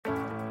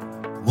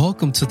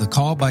Welcome to the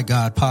Called by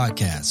God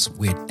podcast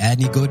with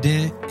Adney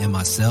Godin and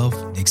myself,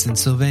 Nixon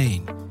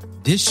Sylvain.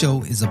 This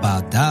show is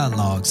about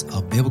dialogues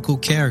of biblical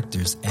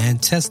characters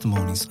and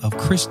testimonies of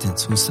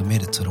Christians who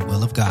submitted to the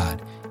will of God.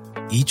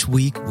 Each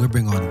week, we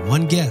bring on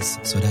one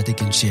guest so that they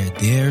can share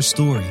their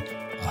story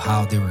of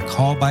how they were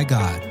called by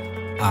God.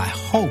 I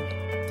hope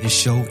this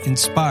show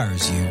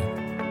inspires you.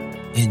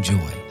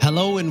 Enjoy.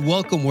 Hello and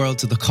welcome, world,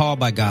 to the Called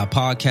by God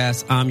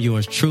podcast. I'm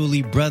yours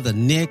truly, Brother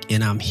Nick,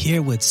 and I'm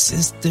here with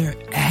Sister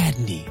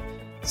Adney.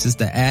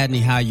 Sister Adney,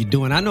 how you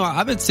doing? I know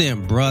I've been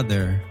saying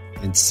brother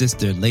and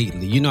sister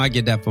lately. You know, I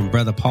get that from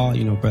Brother Paul,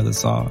 Brother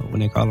Saul, when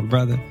they call him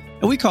brother.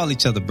 And we call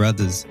each other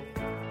brothers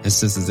and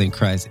sisters in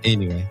Christ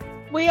anyway.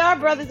 We are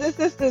brothers and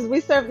sisters. We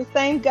serve the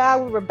same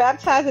God. We were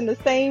baptized in the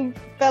same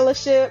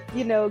fellowship.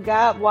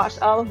 God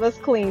washed all of us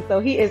clean. So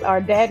he is our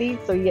daddy.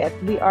 So yes,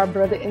 we are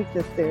brother and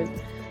sisters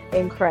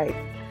in Christ.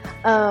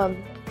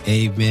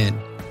 Amen.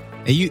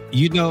 And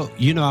you know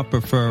I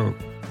prefer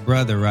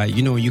brother, right?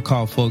 When you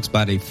call folks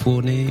by their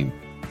full name,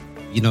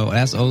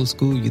 that's old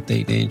school. You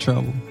think they in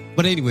trouble.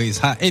 But anyways,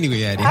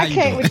 Adney, how you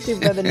doing? With you,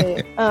 Brother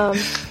Nick.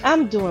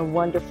 I'm doing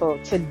wonderful.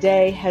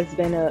 Today has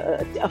been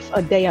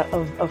a day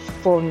of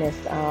fullness.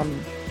 I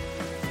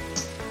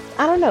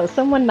don't know.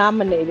 Someone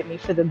nominated me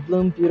for the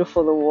Bloom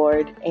Beautiful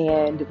Award,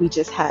 and we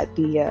just had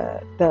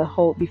the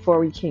whole, before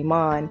we came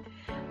on,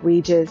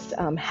 we just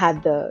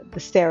had the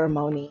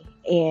ceremony,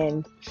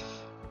 and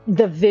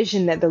the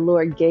vision that the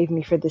Lord gave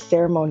me for the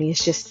ceremony is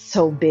just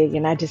so big,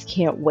 and I just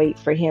can't wait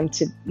for him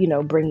to,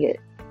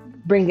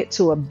 bring it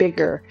to a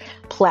bigger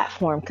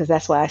platform, because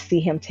that's why I see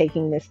him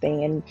taking this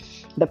thing. And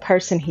the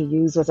person he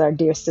used was our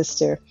dear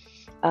sister,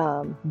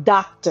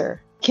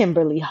 Dr.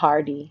 Kimberly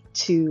Hardy,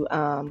 to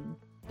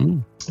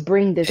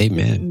bring this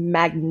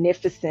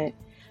magnificent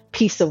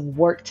piece of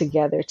work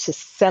together to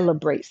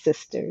celebrate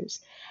sisters.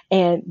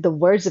 And the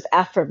words of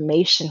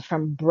affirmation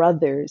from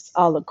brothers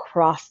all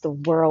across the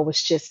world was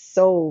just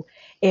so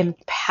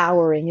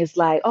empowering. It's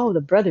like, oh,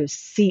 the brothers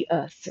see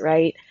us,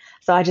 right?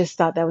 So I just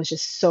thought that was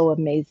just so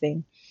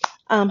amazing.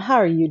 How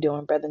are you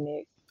doing, Brother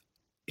Nick?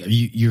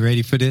 You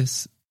ready for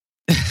this?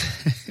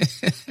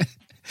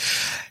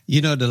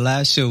 The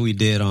last show we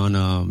did on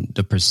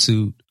the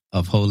Pursuit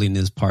of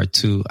Holiness Part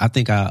 2, I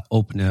think I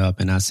opened it up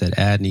and I said,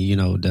 Adney,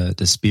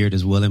 the spirit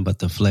is willing, but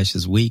the flesh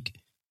is weak.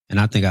 And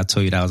I think I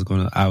told you that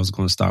I was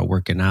gonna start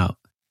working out.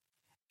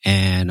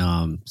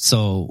 And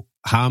so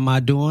how am I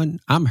doing?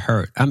 I'm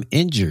hurt. I'm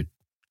injured.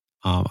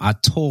 I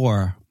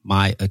tore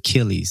my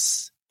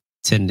Achilles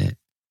tendon.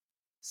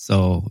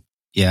 So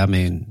yeah, I'm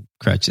in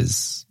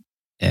crutches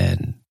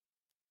and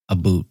a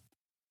boot,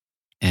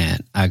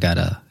 and I got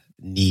a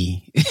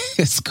knee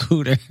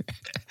scooter.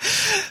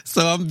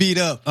 So I'm beat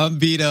up, but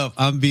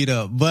I'm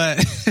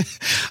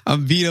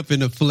beat up in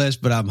the flesh,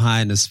 but I'm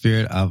high in the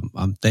spirit.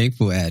 I'm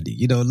thankful, Adney.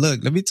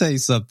 Look, let me tell you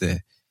something.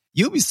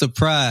 You'll be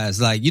surprised.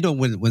 Like,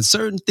 when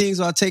certain things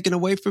are taken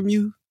away from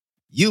you,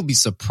 you'll be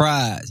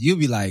surprised. You'll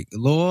be like,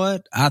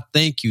 Lord, I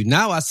thank you.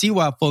 Now I see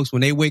why folks,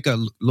 when they wake up,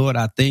 Lord,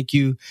 I thank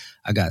you.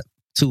 I got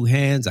 2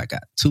 hands. I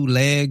got 2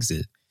 legs.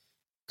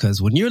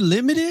 Because when you're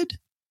limited,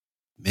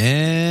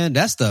 man,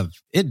 that stuff,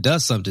 it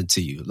does something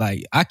to you.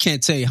 Like, I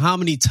can't tell you how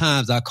many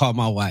times I call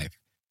my wife,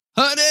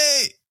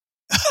 honey.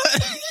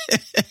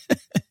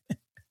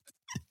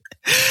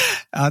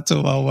 I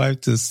told my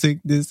wife, to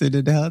sickness in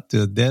and out,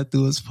 till death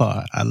do us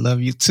part. I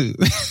love you too.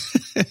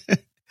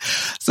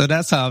 So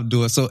that's how I'm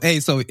doing. So, hey,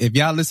 if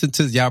y'all listen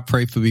to this, y'all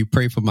pray for me,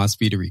 pray for my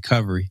speedy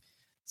recovery.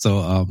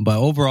 So, but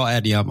overall,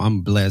 Adney,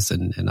 I'm blessed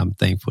and I'm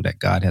thankful that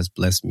God has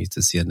blessed me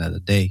to see another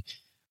day.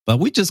 But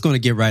we're just going to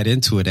get right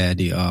into it,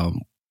 Adney.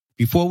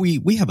 Before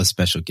we have a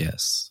special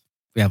guest.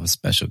 We have a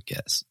special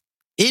guest.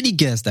 Any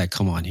guest that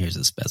come on here is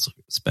a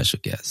special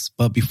guest.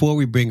 But before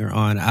we bring her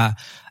on,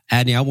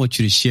 Adney, I want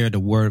you to share the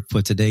word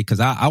for today, because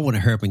I want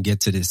to hurry up and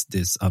get to this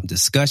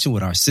discussion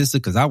with our sister,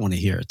 because I want to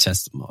hear her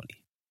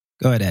testimony.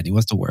 Go ahead, Adney.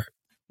 What's the word?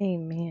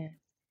 Amen.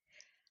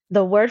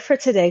 The word for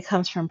today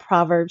comes from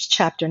Proverbs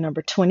chapter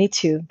number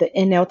 22, the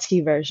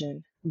NLT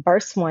version.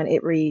 Verse 1,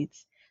 it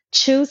reads,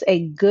 "Choose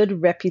a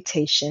good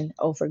reputation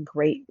over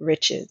great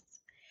riches.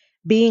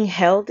 Being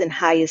held in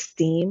high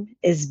esteem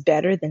is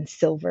better than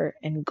silver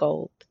and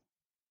gold."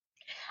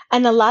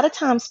 And a lot of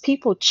times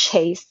people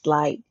chase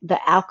like the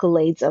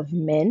accolades of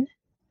men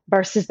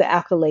versus the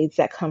accolades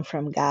that come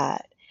from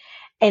God.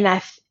 And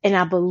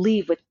I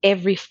believe with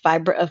every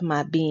fiber of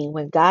my being,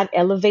 when God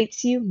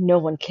elevates you, no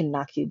one can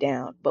knock you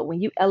down. But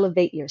when you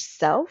elevate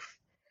yourself,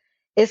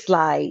 it's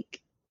like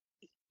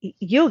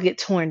you'll get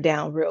torn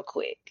down real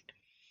quick.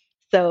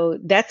 So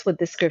that's what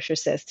the scripture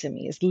says to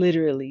me. It's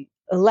literally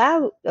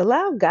allow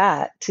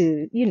God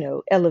to,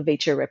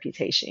 elevate your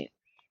reputation.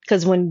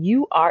 Because when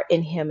you are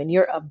in him and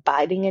you're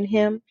abiding in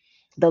him,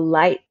 the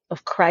light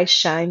of Christ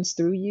shines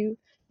through you.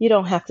 You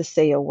don't have to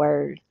say a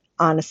word.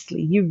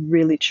 Honestly, you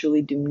really,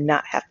 truly do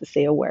not have to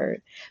say a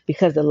word,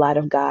 because the light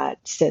of God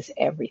says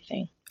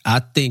everything. I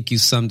think you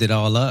summed it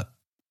all up.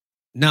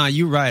 Now,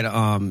 you're right.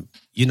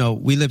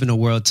 We live in a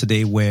world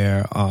today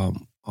where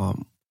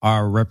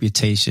our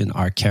reputation,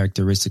 our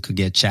characteristic could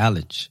get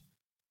challenged.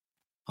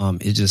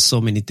 It's just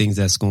so many things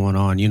that's going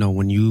on.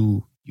 When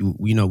you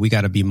we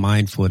got to be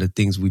mindful of the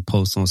things we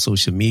post on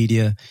social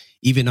media,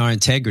 even our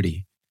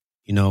integrity.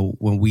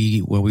 When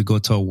we go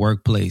to a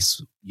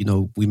workplace,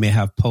 we may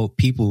have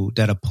people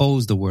that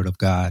oppose the word of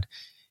God,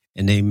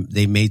 and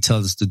they may tell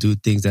us to do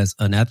things that's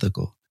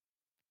unethical,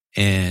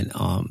 and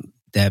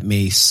that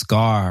may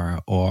scar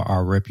or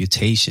our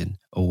reputation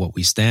or what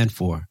we stand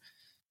for.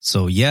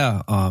 So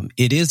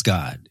it is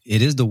God.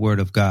 It is the word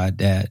of God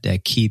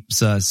that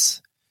keeps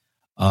us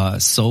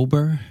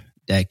sober,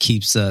 that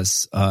keeps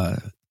us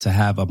to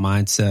have a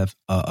mindset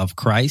of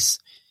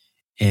Christ.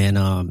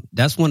 And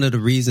that's one of the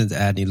reasons,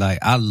 Adney, like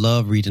I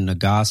love reading the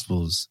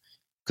Gospels,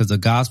 because the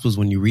Gospels,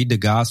 when you read the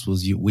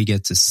Gospels, we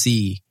get to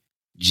see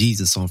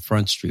Jesus on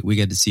Front Street. We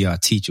get to see our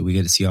teacher. We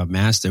get to see our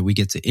master. We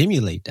get to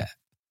emulate that.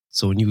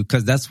 So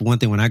because that's one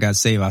thing, when I got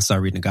saved, I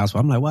started reading the Gospel.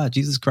 I'm like, wow,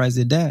 Jesus Christ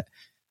did that.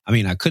 I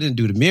mean, I couldn't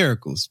do the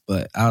miracles,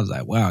 but I was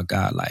like, wow,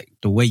 God, like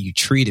the way you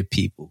treated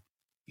people,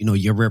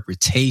 your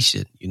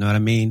reputation, you know what I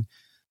mean?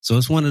 So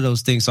it's one of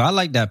those things. So I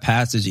like that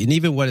passage. And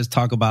even what it's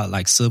talk about,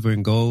 like silver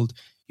and gold,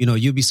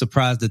 you'll be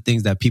surprised at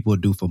things that people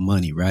do for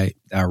money, right?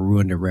 That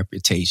ruin their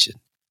reputation.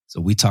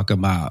 So we talk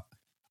about,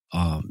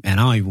 and I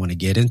don't even want to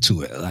get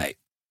into it, like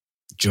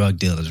drug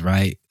dealers,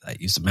 right? Like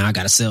you said, man, I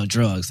got to sell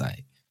drugs,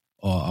 like,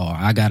 or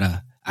I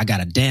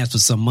gotta dance for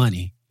some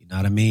money. You know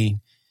what I mean?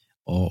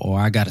 Or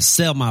I got to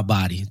sell my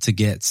body to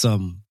get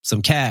some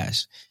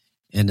cash,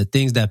 and the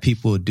things that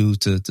people do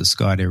to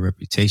scar their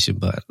reputation.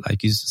 But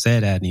like you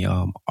said,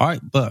 Adney,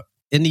 but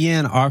in the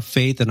end, our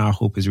faith and our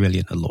hope is really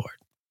in the Lord,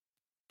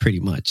 pretty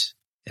much.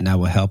 And that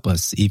will help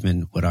us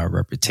even with our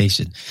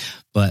reputation.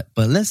 But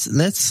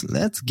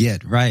let's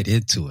get right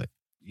into it.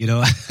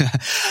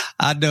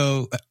 I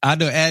know,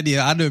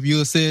 Adney, I know if you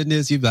were saying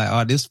this, you'd be like,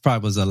 oh, this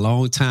probably was a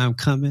long time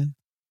coming.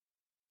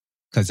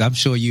 Because I'm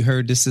sure you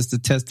heard this sister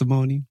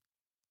testimony.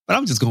 But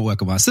I'm just going to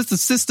welcome our sister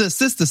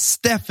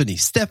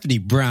Stephanie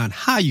Brown.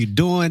 How you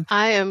doing?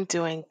 I am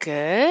doing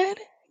good.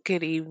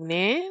 Good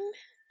evening.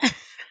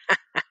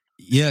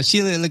 Yeah,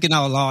 she looking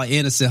all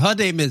innocent. Her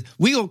name is,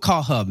 we going to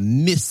call her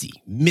Missy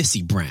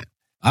Brown.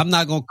 I'm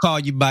not going to call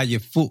you by your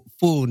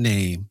full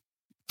name.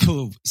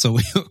 So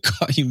we'll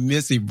call you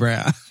Missy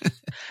Brown.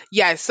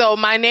 Yeah, so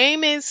my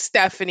name is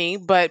Stephanie,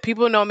 but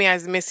people know me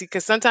as Missy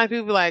because sometimes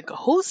people be like,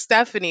 who's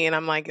Stephanie? And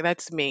I'm like,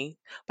 that's me.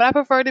 But I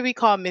prefer to be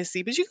called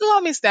Missy. But you can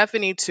call me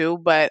Stephanie too,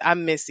 but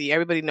I'm Missy.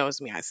 Everybody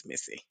knows me as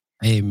Missy.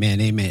 Amen.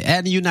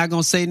 Adney, you're not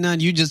going to say nothing.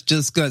 You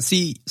just go.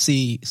 See,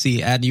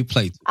 Adney, you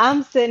play.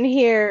 I'm sitting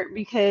here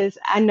because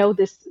I know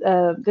this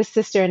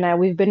sister and I,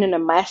 we've been in a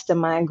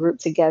mastermind group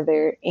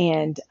together,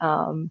 and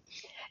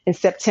in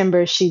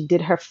September, she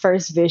did her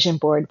first vision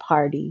board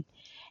party.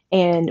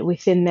 And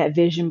within that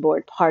vision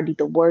board party,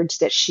 the words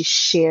that she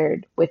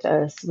shared with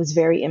us was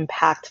very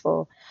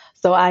impactful.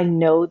 So I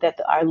know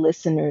that our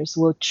listeners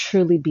will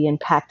truly be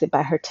impacted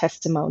by her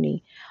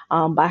testimony,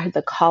 by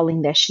the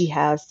calling that she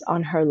has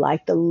on her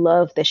life, the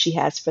love that she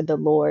has for the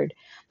Lord,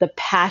 the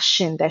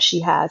passion that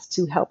she has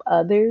to help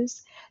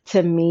others.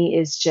 To me,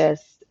 is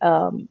just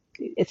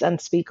it's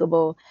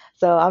unspeakable.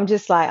 So I'm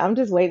just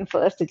waiting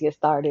for us to get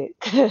started.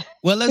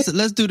 Well,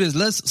 let's do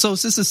this. So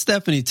Sister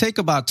Stephanie, take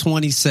about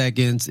 20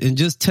 seconds and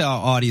just tell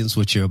our audience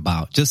what you're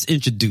about. Just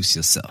introduce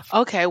yourself.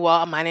 Okay,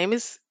 well, my name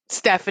is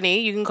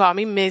Stephanie. You can call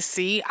me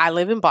Missy. I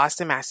live in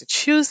Boston,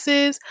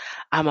 Massachusetts.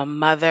 I'm a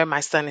mother. My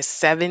son is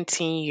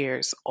 17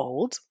 years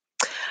old.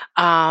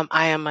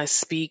 I am a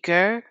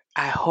speaker.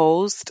 I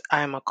host.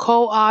 I'm a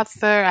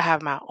co-author. I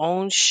have my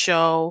own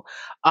show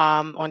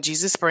on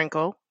Jesus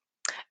Sprinkle.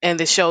 And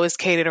the show is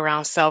catered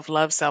around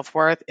self-love,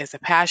 self-worth. It's a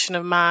passion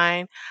of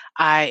mine.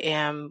 I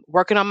am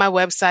working on my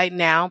website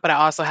now, but I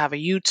also have a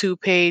YouTube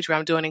page where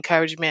I'm doing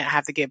encouragement. I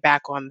have to get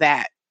back on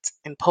that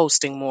and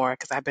posting more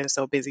because I've been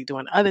so busy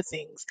doing other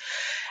things.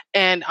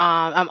 And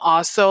I'm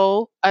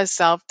also a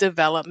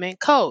self-development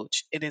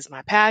coach. It is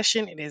my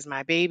passion. It is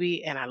my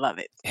baby, and I love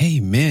it.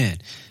 Amen.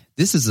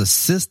 This is a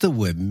sister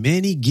with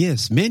many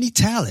gifts, many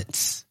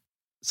talents.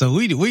 So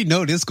we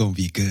know this is going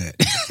to be good.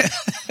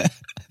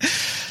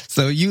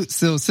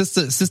 So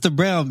Sister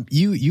Brown,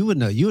 you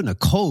in a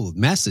cold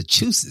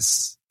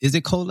Massachusetts. Is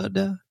it cold up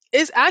there?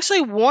 It's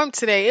actually warm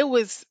today. It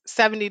was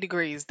 70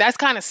 degrees. That's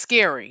kind of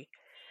scary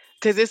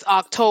because it's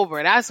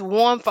October. That's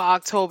warm for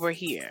October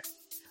here.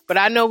 But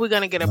I know we're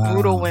going to get a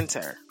brutal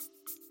winter.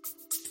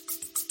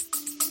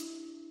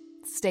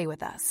 Stay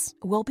with us.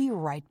 We'll be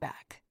right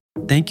back.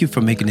 Thank you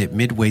for making it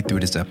midway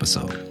through this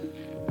episode.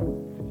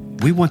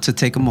 We want to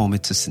take a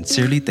moment to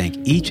sincerely thank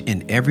each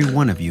and every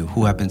one of you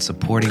who have been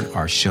supporting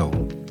our show.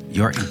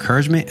 Your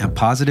encouragement and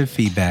positive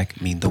feedback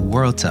mean the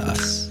world to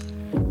us.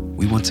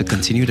 We want to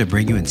continue to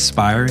bring you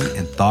inspiring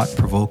and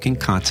thought-provoking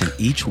content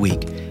each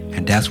week,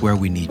 and that's where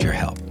we need your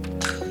help.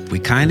 We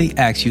kindly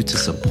ask you to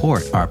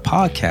support our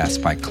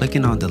podcast by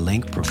clicking on the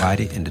link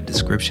provided in the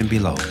description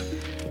below.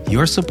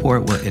 Your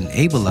support will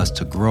enable us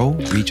to grow,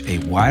 reach a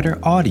wider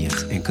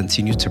audience, and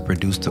continue to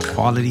produce the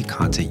quality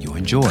content you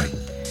enjoy.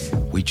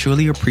 We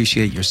truly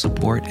appreciate your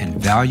support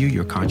and value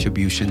your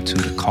contribution to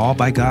the Call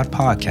by God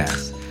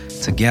podcast.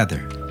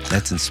 Together,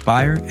 Let's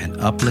inspire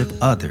and uplift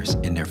others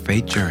in their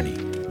faith journey.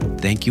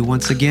 Thank you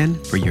once again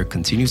for your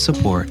continued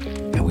support,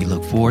 and we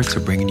look forward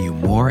to bringing you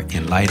more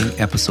enlightening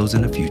episodes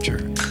in the future.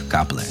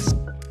 God bless.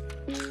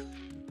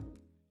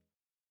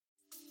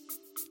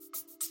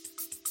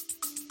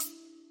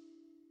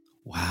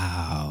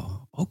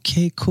 Wow.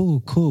 Okay,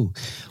 cool.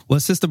 Well,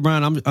 Sister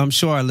Brown, I'm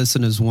sure our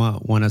listeners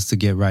want us to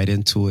get right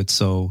into it.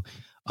 So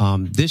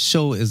this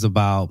show is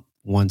about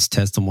one's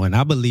testimony. And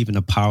I believe in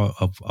the power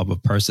of a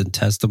person's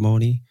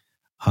testimony.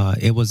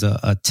 It was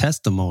a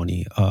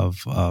testimony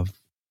of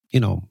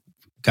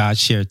God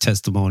shared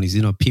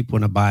testimonies. People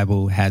in the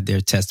Bible had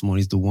their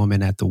testimonies. The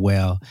woman at the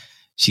well,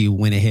 she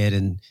went ahead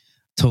and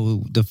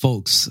told the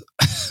folks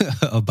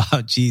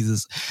about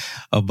Jesus,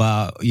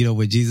 about,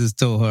 when Jesus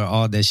told her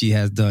all that she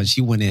has done,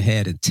 she went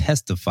ahead and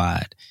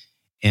testified.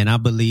 And I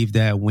believe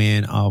that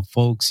when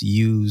folks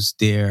use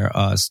their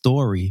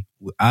story,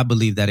 I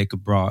believe that it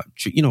could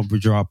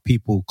draw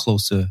people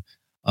closer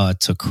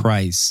to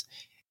Christ.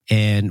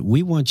 And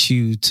we want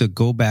you to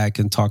go back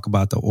and talk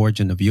about the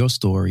origin of your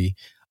story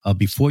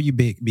before you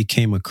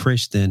became a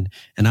Christian.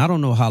 And I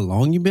don't know how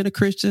long you've been a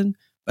Christian,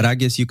 but I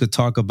guess you could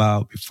talk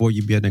about before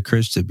you being a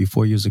Christian,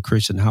 before you was a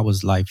Christian, how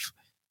was life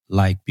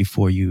like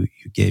before you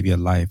gave your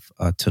life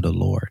to the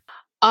Lord?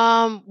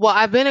 Well,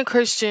 I've been a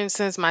Christian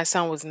since my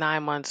son was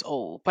 9 months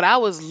old, but I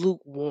was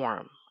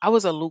lukewarm. I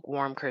was a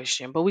lukewarm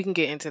Christian, but we can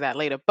get into that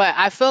later. But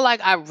I feel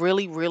like I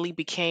really, really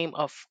became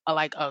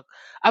I've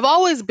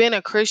always been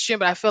a Christian,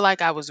 but I feel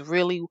like I was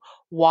really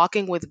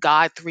walking with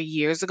God 3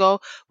 years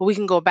ago. But we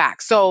can go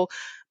back. So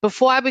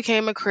before I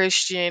became a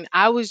Christian,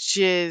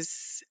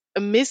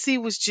 Missy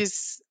was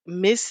just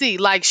Missy.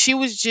 Like she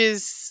was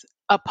just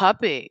a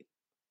puppet.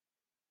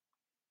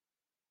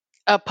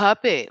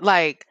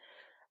 Like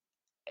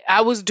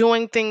I was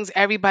doing things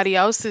everybody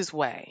else's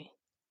way.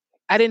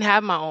 I didn't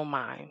have my own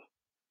mind.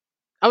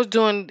 I was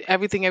doing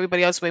everything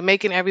everybody else's way,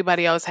 making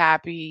everybody else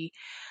happy.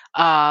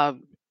 Uh,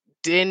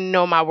 didn't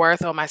know my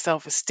worth or my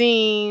self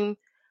esteem.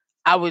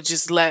 I would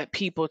just let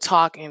people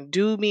talk and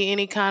do me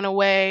any kind of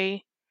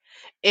way.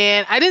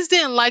 And I just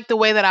didn't like the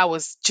way that I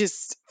was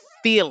just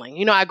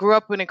feeling. I grew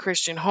up in a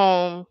Christian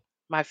home.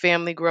 My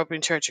family grew up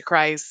in Church of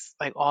Christ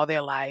like all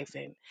their life.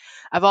 And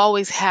I've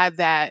always had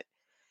that,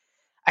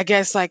 I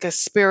guess, like a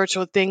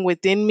spiritual thing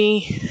within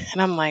me. And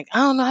I'm like, I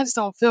don't know, I just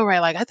don't feel right.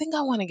 Like, I think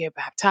I want to get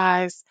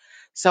baptized.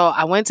 So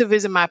I went to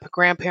visit my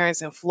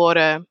grandparents in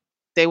Florida.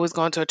 They was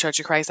going to a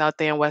Church of Christ out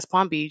there in West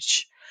Palm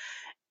Beach.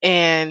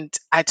 And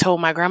I told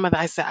my grandmother,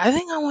 I said, I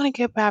think I want to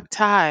get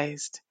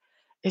baptized.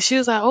 And she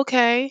was like,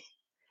 okay.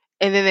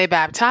 And then they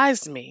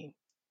baptized me.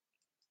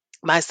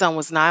 My son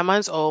was 9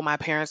 months old. My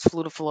parents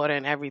flew to Florida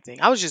and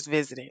everything. I was just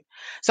visiting.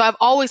 So I've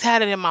always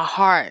had it in my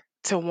heart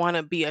to want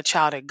to be a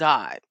child of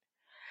God.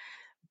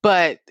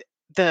 But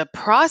the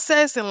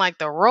process and like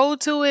the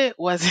road to it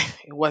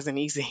wasn't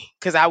easy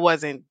because I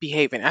wasn't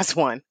behaving as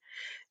one.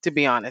 To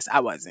be honest, I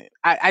wasn't.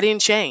 I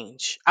didn't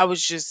change. I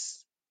was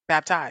just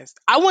baptized.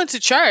 I went to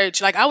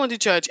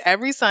church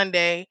every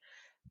Sunday,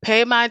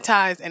 paid my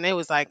tithes, and it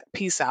was like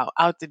peace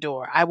out the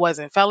door. I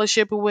wasn't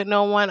fellowshipping with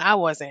no one. I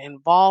wasn't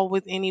involved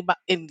with anybody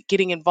in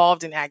getting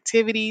involved in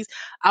activities.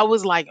 I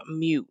was like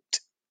mute.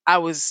 I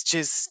was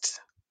just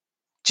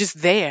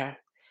there.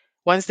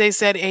 Once they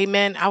said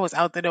amen, I was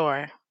out the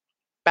door,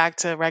 back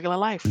to regular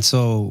And life.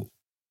 so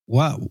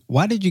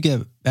why did you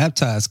get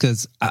baptized?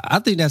 Because I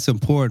think that's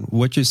important.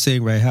 What you're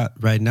saying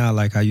right now,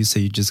 like how you say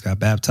you just got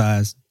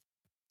baptized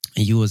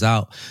and you was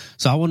out.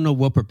 So I want to know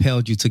what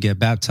propelled you to get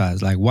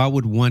baptized. Like, why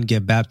would one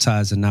get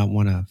baptized and not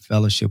want to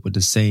fellowship with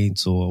the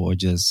saints or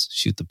just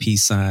shoot the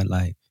peace sign?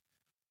 Like,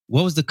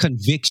 what was the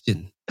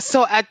conviction?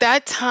 So at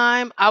that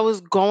time, I was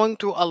going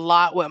through a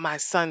lot with my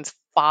son's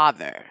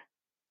father.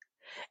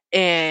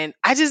 And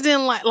I just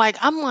didn't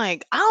I'm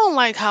like, I don't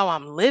like how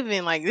I'm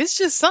living. Like this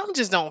just something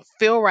just don't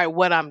feel right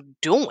what I'm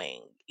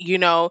doing, you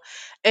know?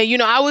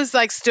 And I was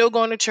like still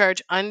going to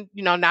church,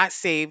 not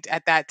saved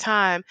at that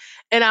time.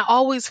 And I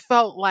always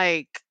felt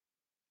like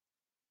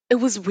it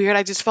was weird.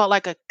 I just felt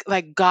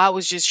like God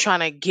was just trying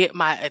to get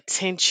my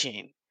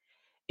attention.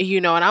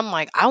 And I'm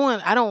like,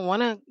 I don't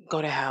want to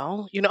go to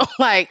hell,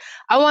 like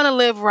I want to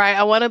live right.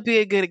 I want to be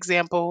a good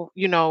example,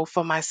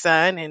 for my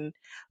son and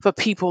for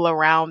people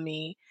around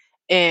me.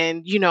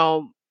 And,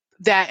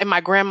 and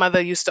my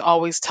grandmother used to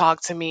always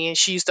talk to me and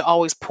she used to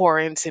always pour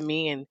into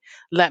me and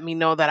let me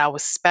know that I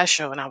was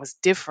special and I was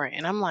different.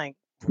 And I'm like,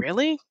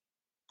 really?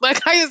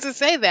 Like I used to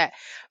say that,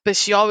 but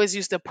she always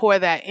used to pour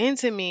that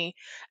into me,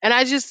 and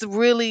I just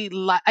really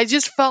I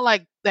just felt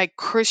like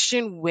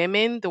Christian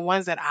women, the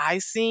ones that I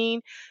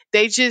seen,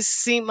 they just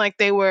seemed like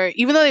they were,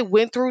 even though they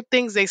went through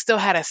things, they still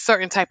had a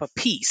certain type of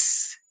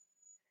peace,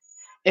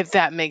 if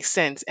that makes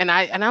sense. And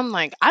I'm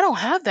like, I don't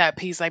have that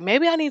peace. Like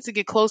maybe I need to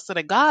get closer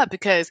to God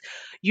because,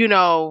 you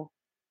know,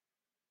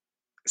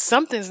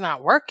 something's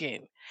not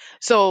working.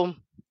 So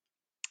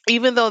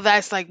even though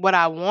that's like what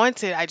I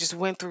wanted, I just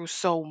went through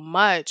so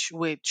much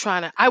with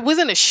trying to, I was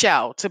in a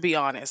shell, to be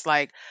honest.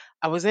 Like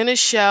I was in a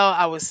shell.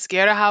 I was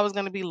scared of how I was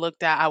going to be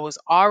looked at. I was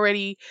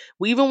already,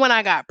 even when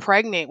I got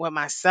pregnant with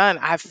my son,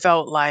 I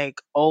felt like,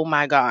 oh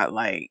my God,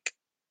 like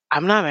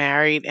I'm not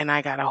married and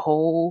I got a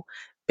whole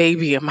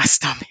baby in my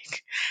stomach.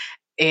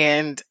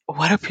 And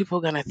what are people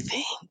going to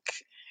think?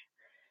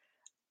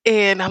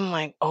 And I'm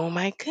like, oh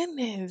my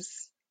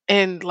goodness.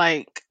 And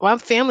like, my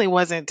family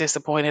wasn't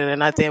disappointed or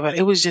nothing, but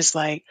it was just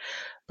like,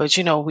 but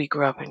we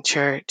grew up in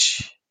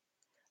church.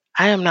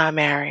 I am not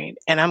married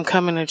and I'm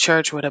coming to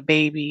church with a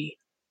baby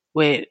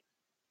with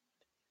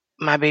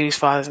my baby's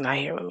father's not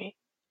here with me.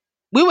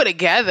 We were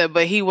together,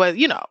 but he was,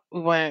 we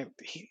weren't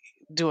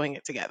doing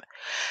it together.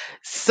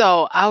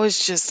 So I was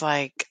just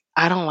like,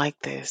 I don't like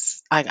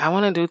this. Like, I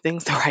want to do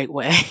things the right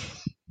way.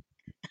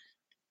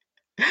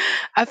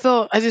 I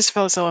just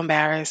felt so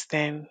embarrassed.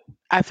 And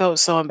I felt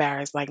so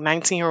embarrassed. Like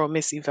 19-year-old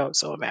Missy felt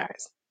so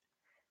embarrassed.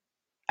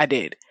 I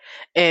did.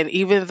 And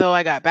even though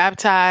I got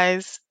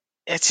baptized,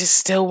 it just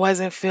still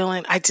wasn't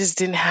feeling, I just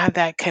didn't have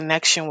that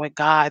connection with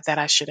God that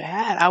I should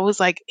have had. I was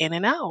like in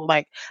and out.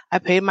 Like I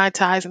paid my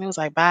tithes and it was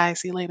like, bye,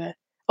 see you later.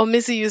 Oh,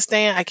 Missy, you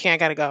staying? I can't,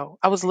 I gotta go.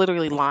 I was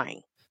literally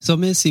lying. So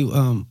Missy,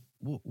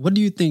 what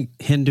do you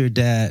think hindered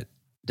that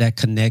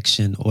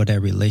connection or that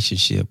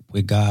relationship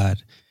with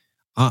God?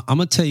 I'm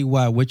gonna tell you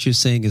why what you're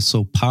saying is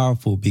so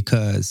powerful,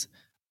 because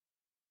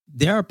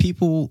there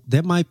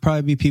might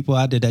probably be people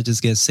out there that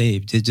just get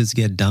saved. They just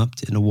get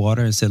dumped in the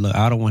water and say, look,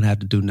 I don't want to have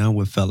to do none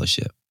with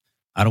fellowship.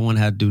 I don't want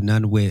to have to do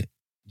none with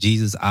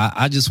Jesus.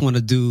 I just want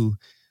to do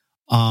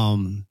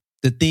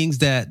the things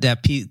that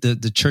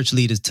the church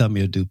leaders tell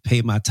me to do: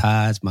 pay my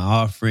tithes, my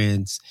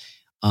offerings,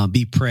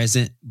 be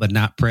present but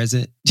not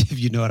present, if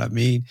you know what I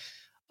mean.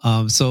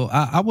 So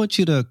I want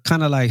you to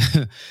kind of like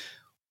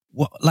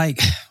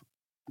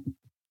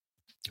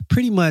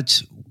pretty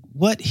much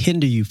what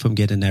hinder you from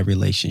getting that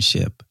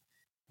relationship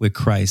with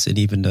Christ and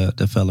even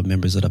the fellow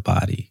members of the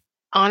body?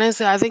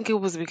 Honestly, I think it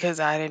was because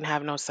I didn't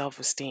have no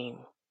self-esteem.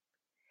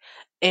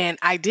 And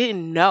I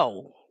didn't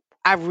know.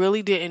 I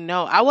really didn't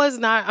know. I was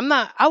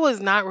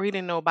not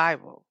reading no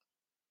Bible.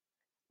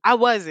 I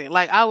wasn't.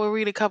 Like I would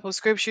read a couple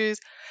scriptures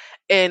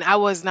and I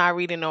was not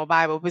reading no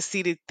Bible. But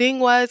see, the thing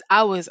was,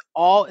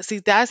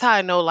 that's how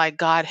I know like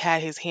God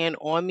had his hand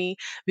on me,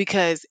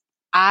 because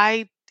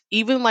I,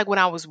 even like when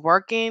I was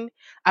working,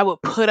 I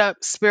would put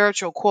up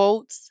spiritual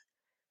quotes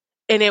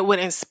and it would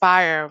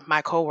inspire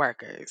my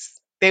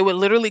coworkers. They would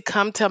literally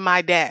come to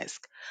my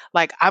desk.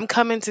 Like, I'm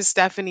coming to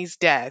Stephanie's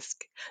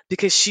desk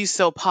because she's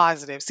so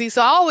positive. See,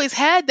 so I always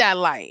had that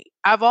light.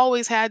 I've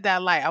always had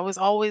that light. I was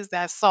always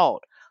that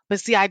salt. But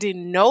see, I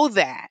didn't know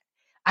that.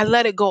 I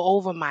let it go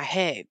over my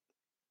head.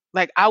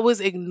 Like, I was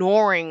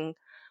ignoring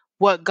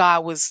what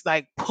God was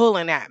like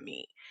pulling at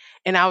me.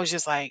 And I was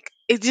just like,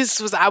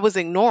 I was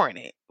ignoring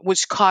it,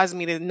 which caused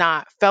me to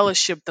not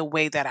fellowship the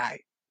way that I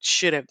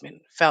should have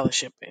been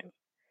fellowshipping.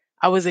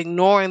 I was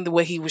ignoring the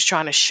way he was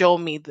trying to show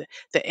me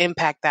the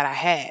impact that I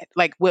had,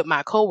 like with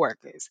my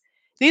coworkers.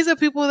 These are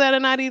people that are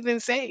not even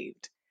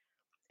saved.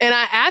 And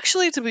I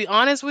actually, to be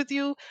honest with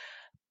you,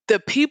 the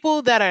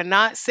people that are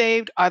not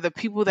saved are the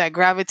people that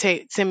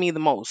gravitate to me the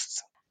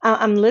most.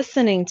 I'm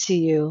listening to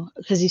you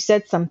because you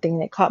said something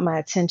that caught my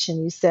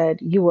attention. You said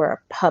you were a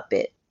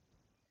puppet.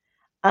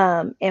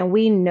 And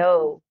we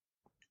know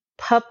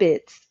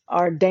puppets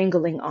are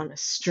dangling on a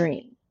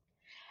string.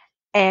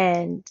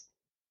 And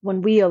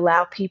when we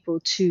allow people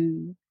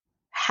to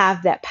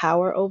have that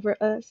power over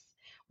us,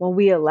 when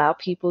we allow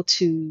people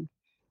to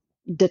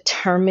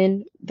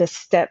determine the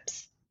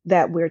steps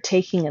that we're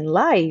taking in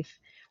life,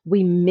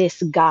 we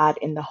miss God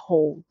in the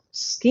whole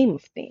scheme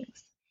of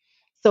things.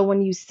 So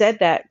when you said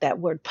that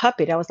word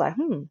puppet, I was like,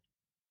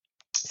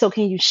 So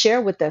can you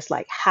share with us,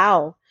 like,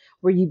 how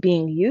were you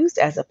being used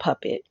as a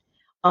puppet,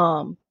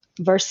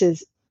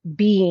 versus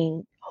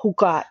being who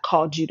God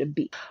called you to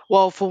be?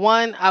 Well, for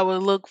one, I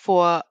would look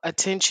for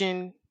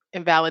attention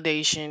and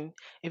validation.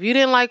 If you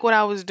didn't like what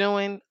I was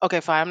doing,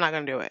 okay, fine, I'm not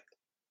going to do it.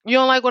 You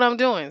don't like what I'm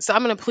doing, so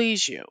I'm going to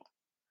please you.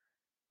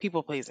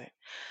 People pleasing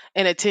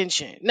and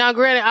attention. Now,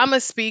 granted, I'm a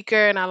speaker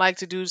and I like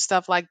to do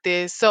stuff like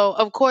this. So,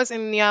 of course,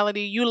 in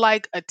reality, you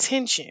like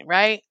attention,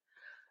 right?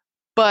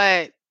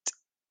 But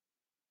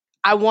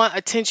I want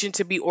attention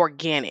to be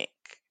organic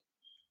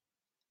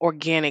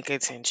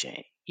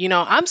attention.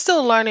 I'm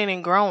still learning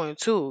and growing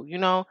too,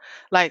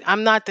 like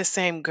I'm not the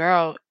same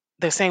girl,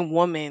 the same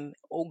woman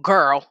or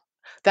girl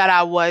that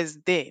I was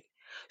then.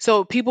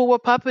 So people were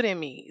puppeting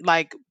me.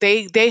 Like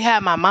they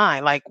had my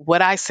mind. Like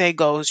what I say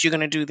goes, you're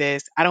going to do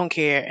this. I don't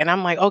care. And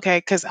I'm like,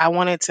 okay, cuz I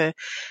wanted to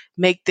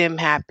make them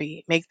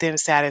happy, make them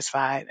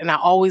satisfied. And I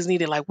always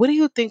needed like, what do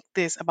you think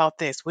about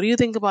this? What do you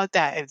think about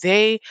that? If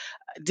they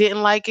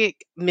didn't like it,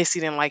 Missy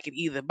didn't like it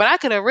either. But I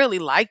could have really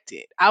liked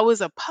it. I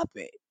was a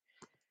puppet.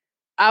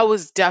 I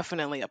was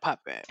definitely a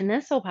puppet. And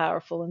that's so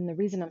powerful. And the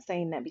reason I'm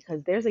saying that,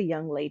 because there's a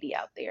young lady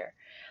out there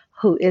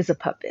who is a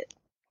puppet,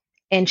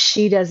 and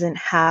she doesn't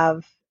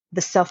have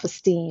the self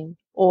esteem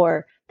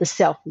or the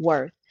self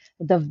worth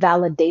the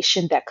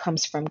validation that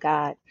comes from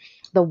God.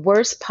 The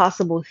worst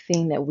possible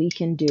thing that we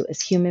can do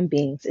as human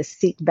beings is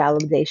seek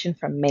validation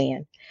from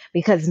man,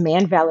 because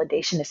man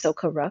validation is so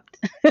corrupt,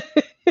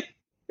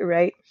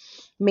 right?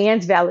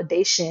 Man's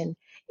validation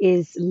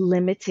is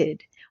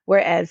limited.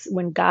 Whereas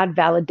when God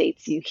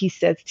validates you, he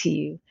says to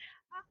you,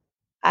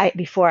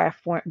 before I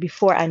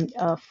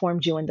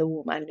formed you in the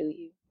womb, I knew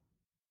you.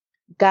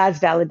 God's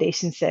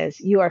validation says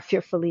you are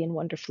fearfully and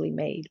wonderfully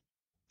made.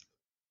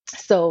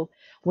 So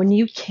when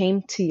you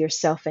came to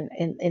yourself, and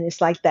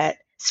it's like that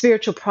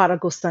spiritual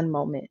prodigal son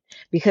moment,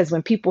 because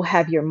when people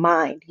have your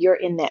mind, you're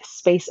in that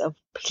space of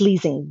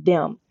pleasing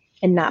them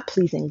and not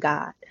pleasing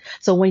God.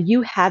 So when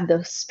you had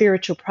the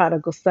spiritual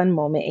prodigal son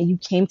moment and you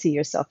came to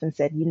yourself and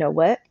said, you know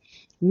what?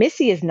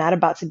 Missy is not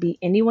about to be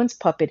anyone's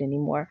puppet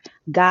anymore.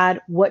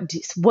 God, what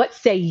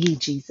say ye,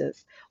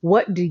 Jesus?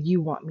 What do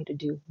you want me to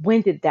do?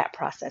 When did that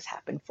process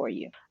happen for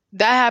you?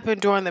 That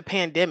happened during the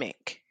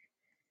pandemic.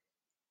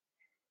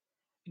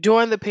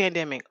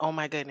 Oh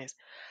my goodness.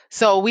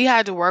 So we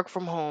had to work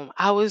from home.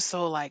 I was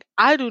so like,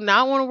 I do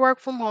not want to work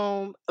from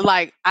home.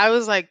 Like, I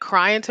was like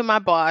crying to my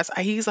boss.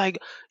 He's like,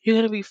 you're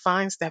going to be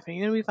fine, Stephanie.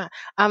 You're going to be fine.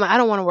 I'm like, I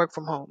don't want to work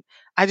from home.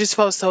 I just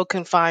felt so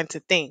confined to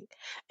think.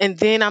 And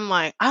then I'm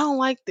like, I don't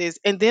like this.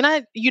 And then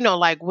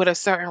like with a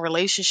certain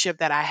relationship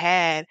that I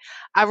had,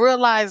 I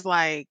realized,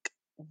 like,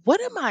 what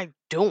am I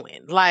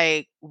doing?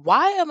 Like,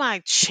 why am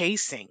I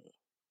chasing?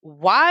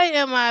 Why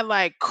am I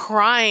like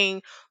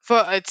crying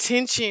for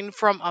attention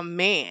from a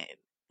man?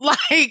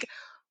 Like,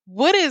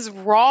 what is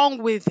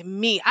wrong with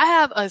me? I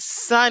have a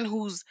son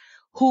who's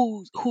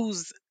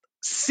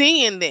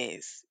seeing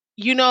this,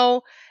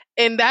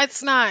 and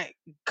that's not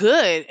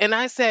good. And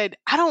I said,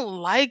 I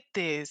don't like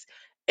this.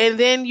 And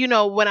then,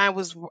 when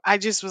I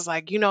just was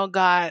like,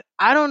 God,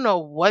 I don't know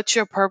what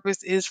your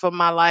purpose is for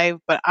my life,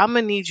 but I'm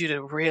gonna need you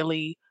to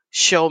really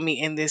show me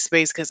in this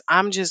space because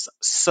I'm just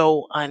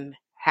so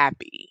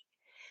unhappy.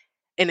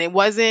 And it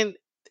wasn't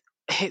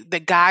the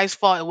guy's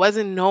fault. It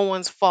wasn't no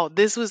one's fault.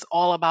 This was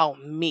all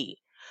about me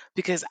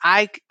because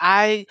I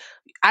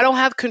don't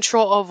have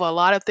control over a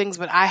lot of things,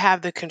 but I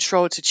have the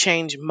control to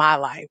change my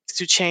life,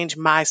 to change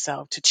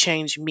myself, to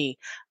change me.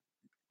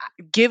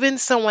 Giving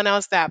someone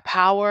else that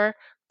power,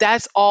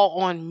 that's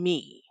all on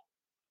me.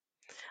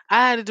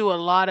 I had to do a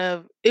lot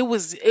of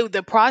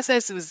the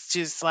process was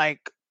just like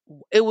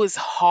it was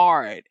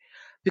hard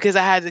because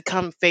I had to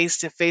come face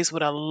to face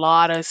with a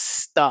lot of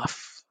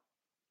stuff.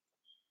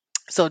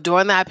 So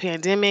during that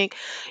pandemic,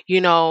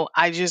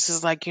 I just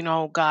was like,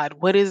 God,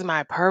 what is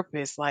my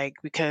purpose? Like,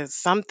 because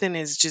something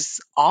is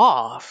just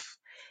off.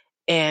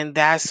 And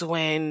that's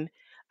when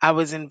I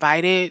was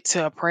invited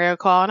to a prayer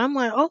call. And I'm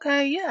like,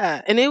 okay,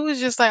 yeah. And it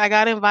was just like, I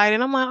got invited.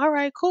 I'm like, all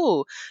right,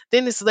 cool.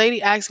 Then this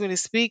lady asked me to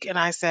speak. And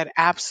I said,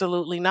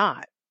 absolutely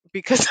not.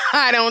 Because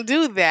I don't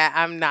do that.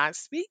 I'm not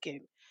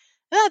speaking.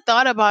 And I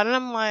thought about it.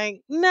 I'm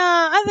like, nah,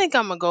 I think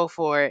I'm gonna go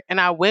for it. And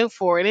I went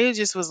for it. It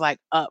just was like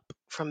up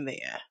from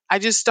there. I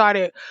just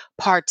started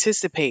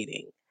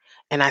participating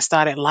and I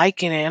started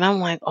liking it. And I'm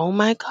like, oh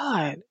my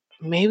God,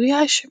 maybe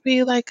I should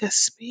be like a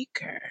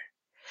speaker.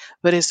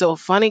 But it's so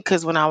funny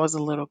because when I was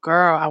a little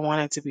girl, I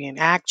wanted to be an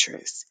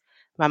actress.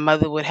 My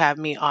mother would have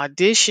me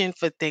audition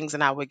for things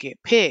and I would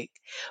get picked.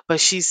 But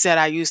she said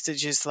I used to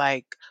just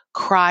like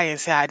cry and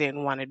say I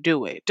didn't want to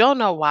do it. Don't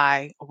know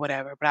why or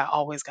whatever, but I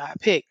always got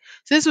picked.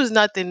 So this was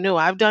nothing new.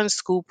 I've done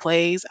school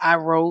plays. I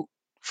wrote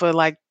for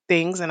like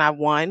things and I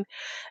won.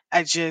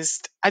 I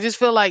just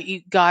feel like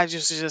God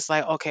just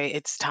like, okay,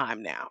 it's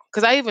time now.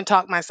 Because I even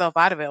talked myself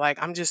out of it.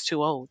 Like, I'm just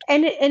too old.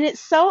 And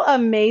it's so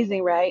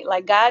amazing, right?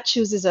 Like God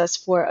chooses us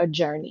for a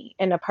journey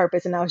and a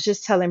purpose. And I was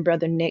just telling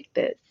Brother Nick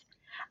this.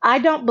 I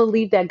don't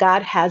believe that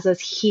God has us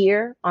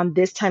here on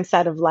this time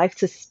side of life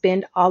to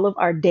spend all of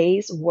our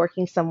days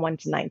working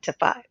someone's 9 to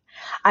 5.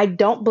 I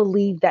don't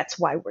believe that's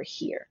why we're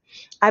here.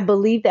 I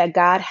believe that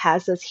God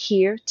has us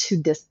here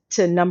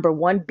to number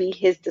one, be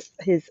his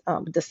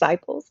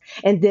disciples,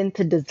 and then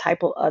to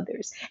disciple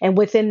others. And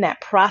within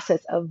that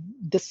process of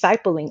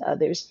discipling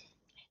others,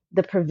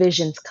 the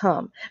provisions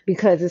come,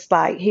 because it's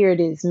like, here it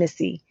is,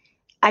 Missy.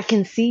 I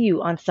can see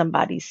you on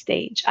somebody's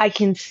stage. I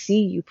can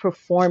see you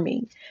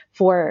performing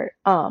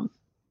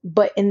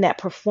but in that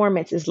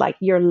performance is like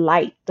your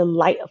light, the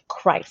light of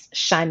Christ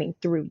shining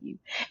through you,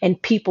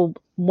 and people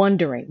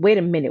wondering, wait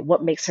a minute,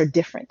 what makes her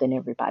different than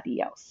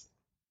everybody else?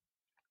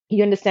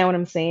 You understand what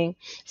I'm saying?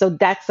 So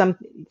that's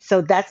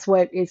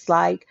what it's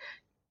like.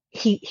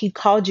 He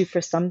called you for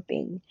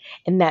something,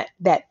 and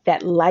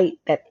that light,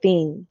 that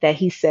thing that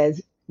he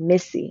says,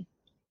 Missy,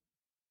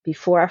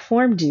 before I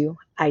formed you,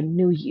 I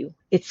knew you.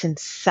 It's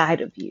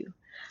inside of you.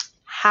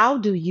 How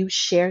do you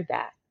share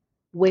that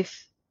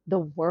with the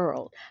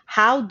world?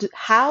 How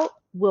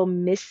will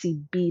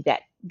Missy be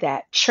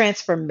that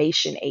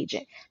transformation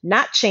agent,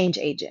 not change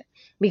agent?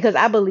 Because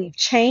I believe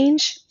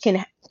change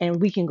can,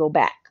 and we can go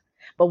back.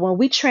 But when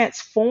we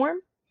transform,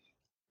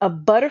 a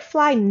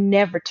butterfly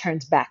never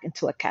turns back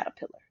into a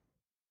caterpillar.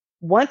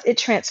 Once it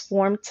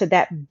transformed to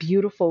that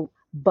beautiful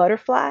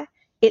butterfly,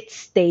 it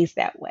stays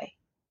that way.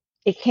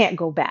 It can't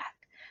go back.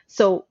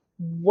 So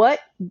What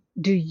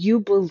do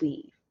you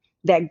believe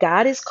that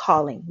God is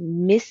calling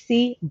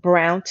Missy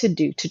Brown to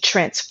do to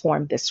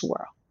transform this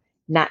world,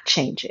 not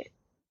change it?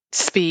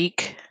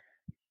 Speak,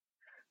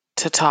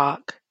 to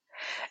talk.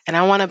 And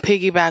I want to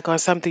piggyback on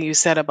something you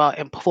said about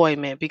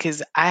employment,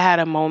 because I had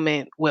a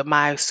moment with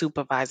my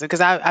supervisor,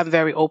 because I'm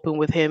very open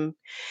with him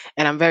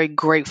and I'm very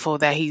grateful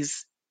that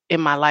he's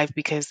in my life,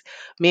 because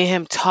me and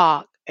him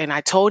talk. And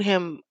I told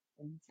him,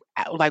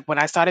 like, when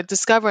I started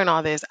discovering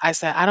all this, I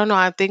said, I don't know,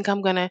 I think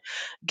I'm going to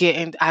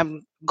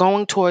I'm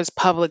going towards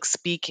public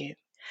speaking.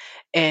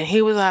 And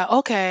he was like,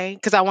 okay,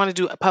 because I want to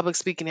do public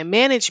speaking and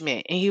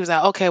management. And he was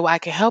like, okay, well, I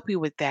can help you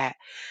with that.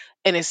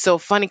 And it's so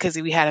funny because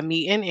we had a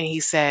meeting and he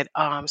said,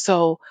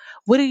 so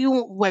what do you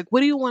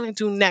want to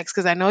do next?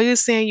 Because I know you're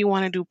saying you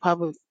want to do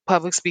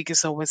public speaking.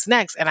 So what's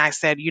next? And I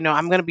said,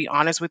 I'm going to be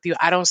honest with you.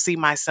 I don't see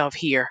myself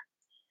here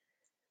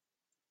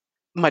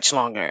much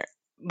longer.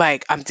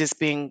 Like, I'm just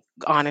being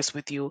honest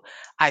with you.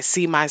 I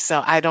see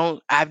myself,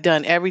 I've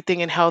done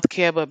everything in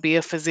healthcare but be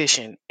a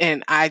physician.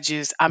 And I'm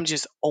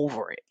just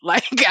over it.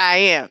 Like, I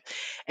am.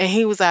 And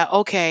he was like,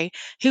 okay.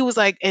 He was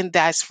like, and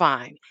that's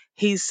fine.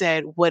 He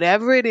said,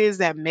 whatever it is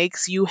that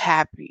makes you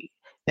happy,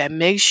 that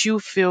makes you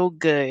feel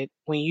good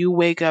when you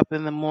wake up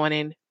in the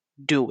morning,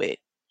 do it.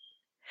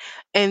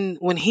 And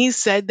when he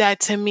said that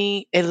to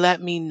me, it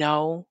let me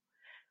know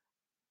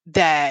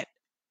that,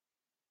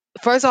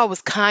 first of all, it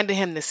was kind of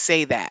him to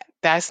say that.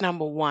 That's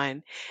number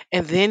one.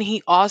 And then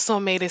he also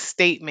made a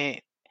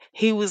statement.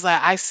 He was like,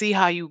 I see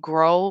how you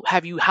grow,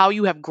 how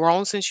you have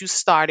grown since you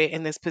started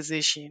in this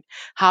position,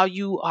 how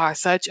you are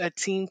such a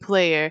team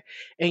player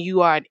and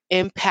you are an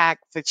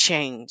impact for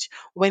change.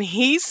 When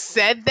he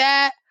said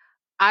that,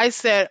 I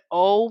said,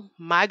 oh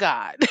my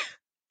God.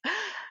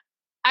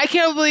 I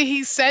can't believe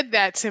he said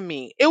that to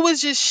me. It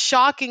was just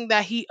shocking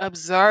that he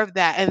observed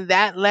that. And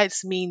that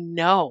lets me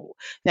know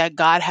that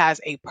God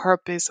has a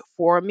purpose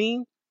for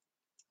me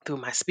through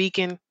my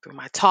speaking, through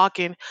my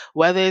talking,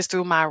 whether it's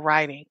through my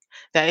writing,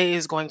 that it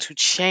is going to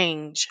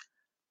change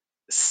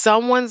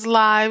someone's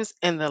lives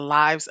and the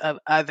lives of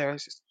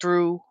others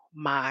through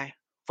my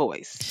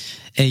voice.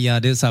 Hey, y'all,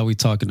 this is how we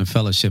talk in the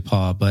fellowship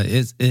hall. But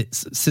it's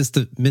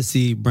Sister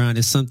Missy Brown,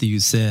 it's something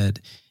you said,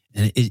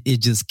 and I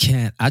just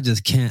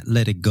can't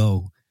let it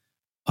go.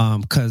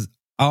 Because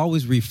I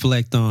always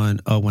reflect on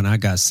when I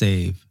got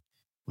saved,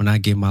 when I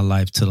gave my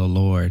life to the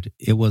Lord.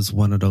 It was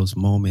one of those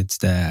moments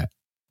that,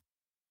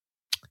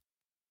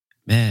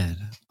 man,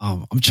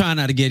 I'm trying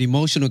not to get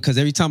emotional, because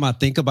every time I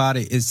think about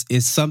it,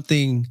 it's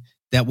something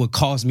that would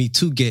cause me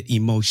to get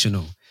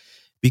emotional.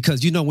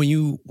 Because when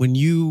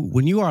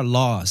you are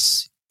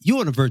lost, you're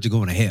on the verge of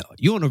going to hell.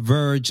 You're on the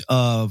verge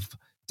of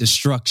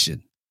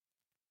destruction.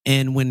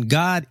 And when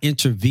God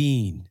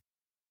intervened,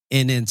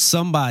 and then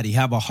somebody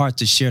have a heart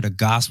to share the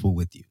gospel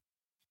with you,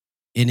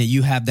 and then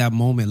you have that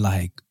moment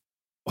like,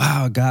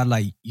 wow, God,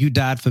 like, you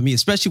died for me,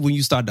 especially when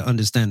you start to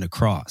understand the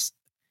cross,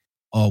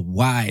 or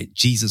why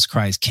Jesus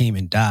Christ came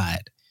and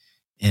died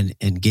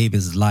and gave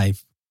his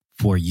life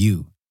for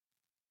you.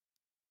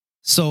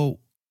 So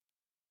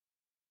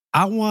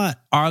I want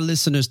our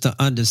listeners to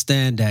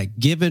understand that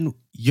giving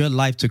your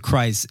life to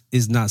Christ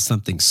is not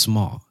something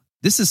small.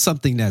 This is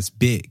something that's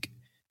big.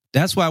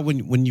 That's why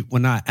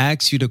when I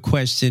asked you the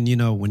question,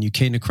 when you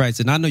came to Christ,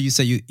 and I know you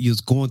said you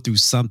was going through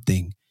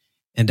something,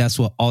 and that's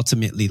what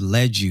ultimately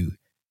led you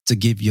to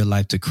give your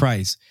life to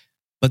Christ.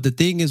 But the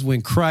thing is,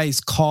 when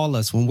Christ called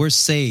us, when we're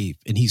saved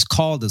and he's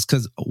called us,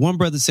 because one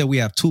brother said we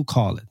have two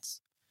callings.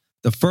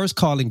 The first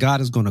calling,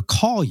 God is going to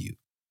call you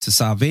to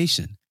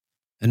salvation.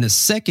 And the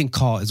second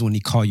call is when he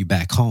call you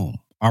back home,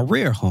 our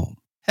real home,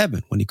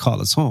 heaven, when he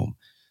call us home.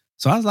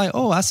 So I was like,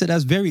 I said,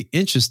 that's very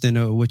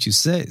interesting what you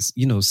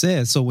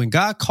said. So when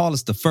God called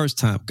us the first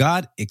time,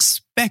 God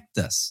expect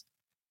us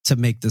to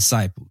make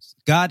disciples.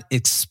 God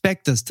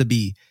expect us to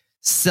be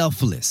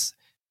selfless.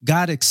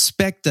 God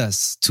expect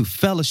us to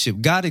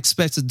fellowship. God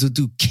expects us to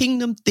do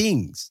kingdom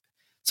things.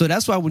 So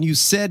that's why when you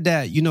said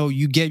that,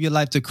 you gave your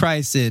life to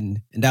Christ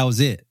and that was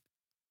it.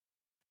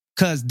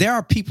 Because there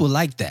are people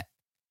like that.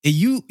 And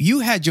you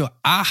had your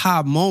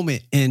aha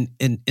moment in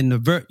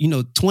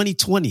the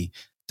 2020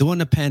 during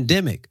the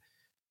pandemic.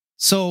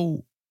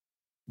 So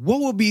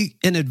what would be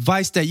an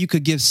advice that you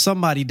could give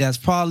somebody that's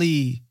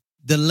probably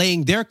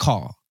delaying their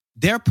call,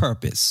 their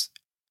purpose?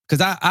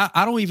 Because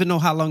I don't even know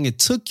how long it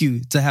took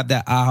you to have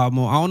that aha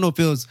moment. I don't know if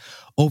it was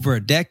over a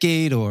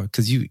decade, or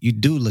because you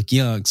do look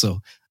young.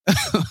 So, I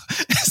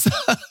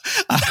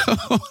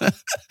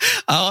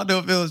don't know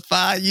if it was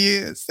 5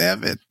 years,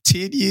 7,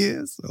 10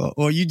 years,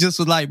 or you just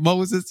was like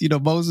Moses.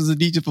 Moses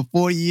in Egypt for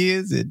 40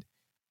 years and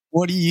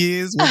 40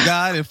 years with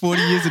God and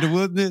 40 years in the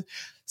wilderness.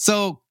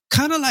 So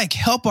kind of like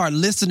help our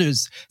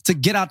listeners to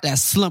get out that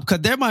slump,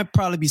 because there might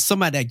probably be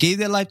somebody that gave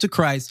their life to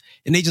Christ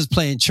and they just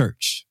playing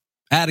church.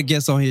 I had a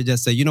guest on here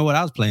just say, you know what,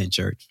 I was playing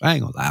church. I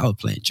ain't gonna lie, I was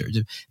playing church.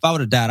 If I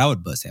would have died, I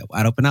would bust that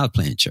wide open. I was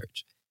playing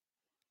church.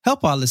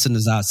 Help our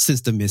listeners out,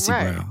 Sister Missy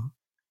Brown.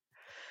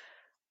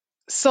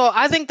 So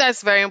I think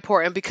that's very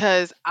important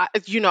because I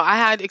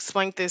had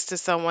explained this to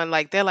someone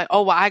like they're like,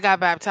 "Oh, well, I got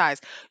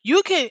baptized."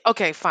 You can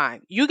okay,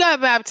 fine. You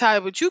got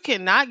baptized, but you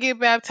cannot get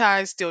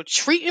baptized still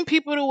treating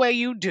people the way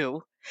you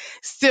do.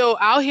 Still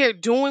out here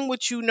doing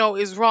what you know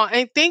is wrong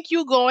and think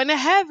you going to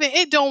heaven.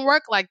 It don't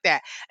work like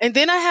that. And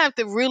then I have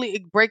to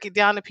really break it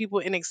down to people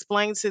and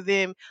explain to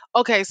them,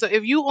 okay, so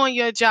if you on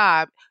your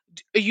job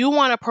you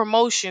want a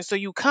promotion, so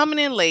you coming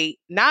in late,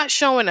 not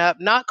showing up,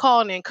 not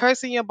calling in,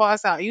 cursing your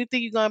boss out. You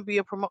think you're gonna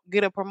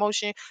get a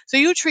promotion, so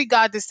you treat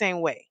God the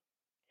same way.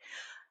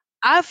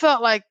 I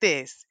felt like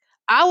this.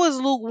 I was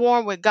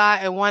lukewarm with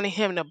God and wanted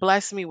Him to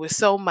bless me with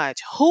so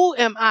much. Who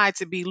am I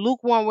to be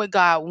lukewarm with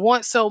God,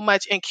 want so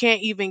much, and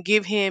can't even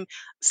give Him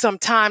some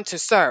time to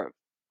serve?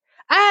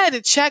 I had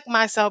to check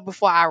myself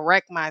before I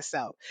wreck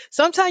myself.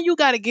 Sometimes you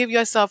got to give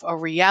yourself a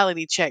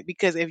reality check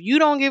because if you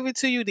don't give it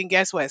to you, then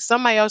guess what?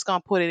 Somebody else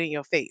gonna put it in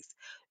your face.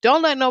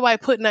 Don't let nobody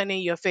put nothing in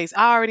your face.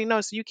 I already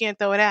know, so you can't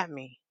throw it at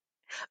me.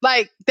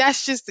 Like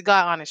that's just the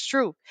God honest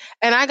truth.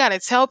 And I gotta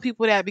tell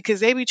people that because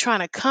they be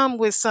trying to come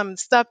with some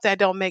stuff that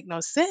don't make no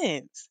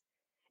sense.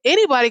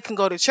 Anybody can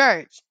go to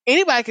church.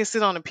 Anybody can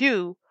sit on the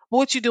pew. But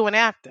what you doing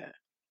after?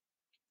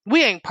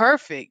 We ain't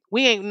perfect.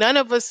 We ain't none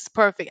of us is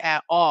perfect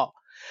at all.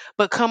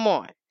 But come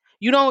on.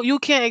 You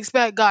can't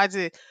expect God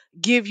to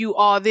give you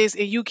all this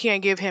and you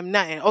can't give him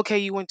nothing. Okay,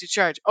 you went to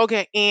church.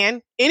 Okay,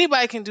 and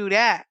anybody can do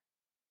that.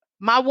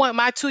 My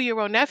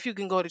 2-year-old nephew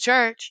can go to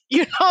church.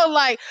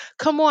 Like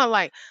come on,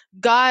 like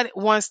God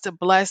wants to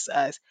bless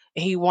us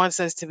and he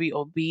wants us to be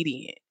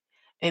obedient.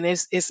 And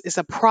it's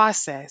a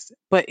process,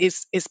 but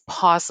it's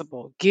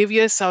possible. Give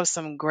yourself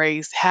some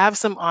grace, have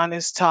some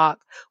honest talk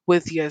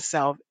with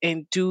yourself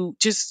and do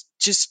just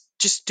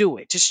do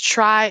it. Just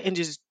try and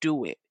just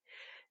do it.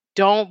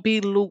 Don't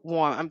be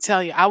lukewarm. I'm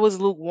telling you, I was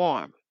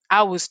lukewarm.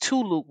 I was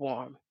too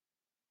lukewarm.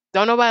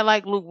 Don't nobody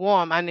like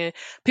lukewarm. I mean,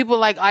 people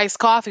like iced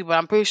coffee, but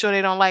I'm pretty sure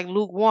they don't like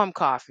lukewarm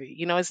coffee.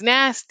 It's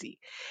nasty.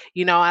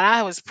 And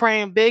I was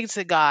praying big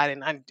to God,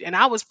 and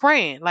I was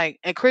praying like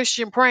a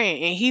Christian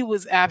praying, and He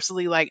was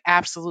absolutely like,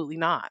 absolutely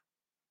not.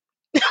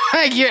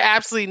 Like you're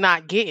absolutely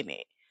not getting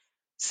it.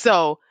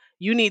 So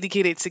you need to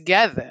get it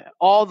together,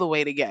 all the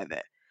way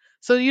together.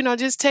 So,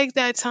 just take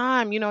that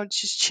time,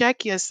 just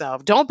check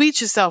yourself. Don't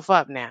beat yourself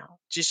up now.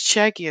 Just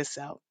check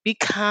yourself. Be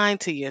kind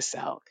to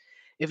yourself.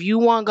 If you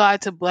want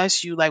God to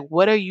bless you, like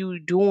what are you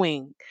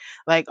doing?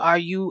 Like are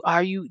you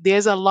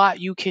there's a lot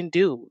you can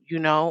do.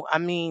 I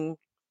mean,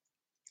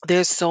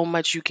 there's so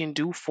much you can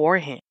do for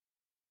him.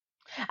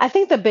 I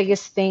think the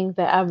biggest thing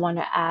that I want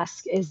to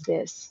ask is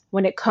this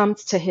when it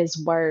comes to his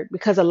word,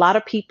 because a lot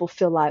of people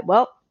feel like,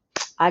 well,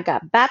 I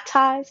got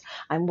baptized,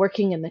 I'm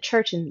working in the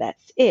church, and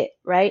that's it,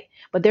 right?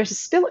 But there's a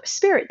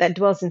spirit that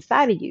dwells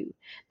inside of you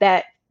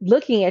that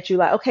looking at you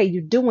like, okay,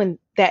 you're doing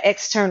that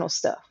external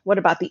stuff. What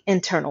about the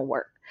internal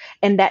work?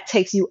 And that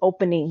takes you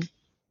opening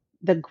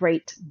the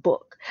great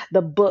book,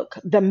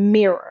 the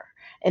mirror.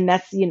 And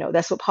that's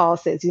what Paul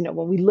says,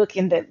 when we look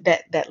in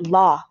that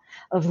law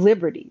of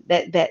liberty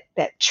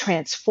that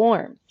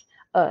transforms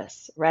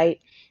us,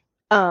 right?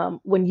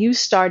 When you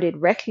started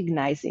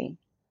recognizing,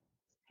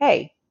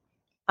 hey,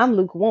 I'm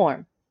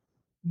lukewarm,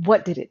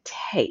 what did it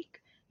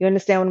take? You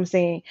understand what I'm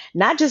saying?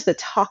 Not just the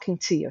talking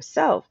to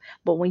yourself,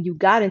 but when you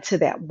got into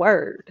that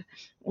word,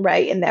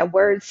 right? And that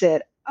word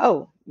said,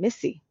 oh,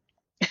 Missy,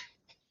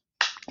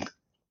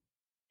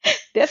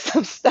 there's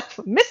some stuff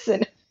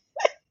missing.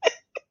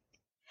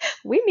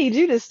 We need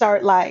you to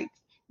start like,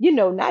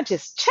 not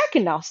just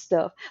checking off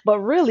stuff, but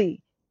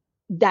really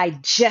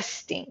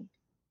digesting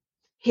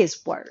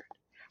his word,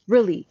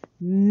 really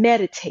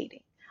meditating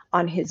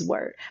on his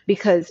word,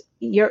 because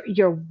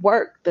your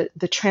work, the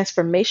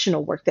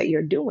transformational work that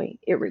you're doing,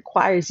 it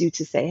requires you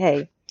to say,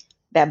 hey,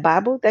 that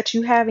Bible that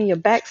you have in your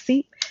back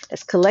seat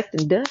that's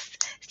collecting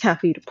dust, it's time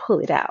for you to pull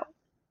it out.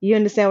 You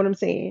understand what I'm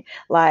saying?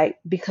 Like,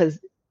 because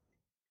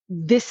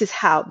this is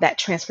how that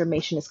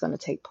transformation is going to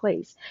take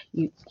place.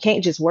 You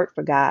can't just work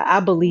for God. I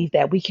believe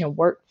that we can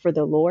work for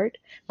the Lord,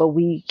 but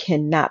we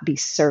cannot be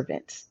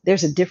servants.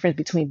 There's a difference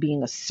between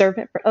being a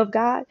servant of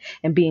God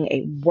and being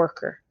a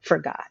worker for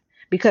God.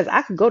 Because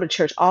I could go to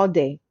church all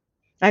day.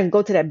 I can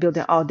go to that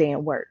building all day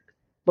and work.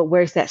 But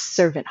where's that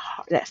servant's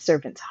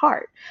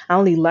heart? I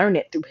only learn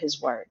it through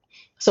his word.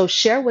 So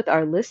share with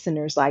our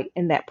listeners, like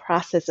in that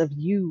process of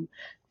you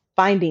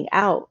finding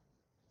out,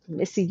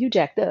 Missy, you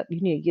jacked up. You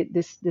need to get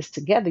this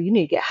together. You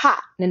need to get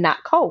hot and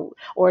not cold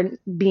or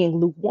being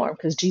lukewarm,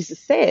 because Jesus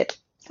said,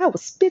 I will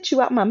spit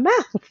you out my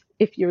mouth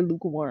if you're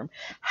lukewarm.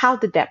 How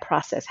did that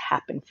process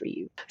happen for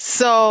you?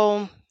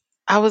 So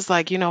I was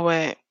like, you know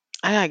what?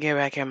 I gotta get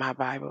back in my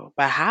Bible,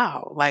 but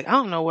how? Like, I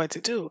don't know what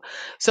to do.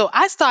 So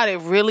I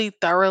started really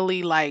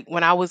thoroughly, like,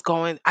 when I was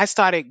going, I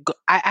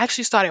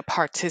actually started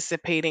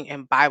participating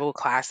in Bible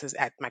classes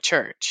at my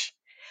church.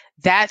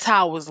 That's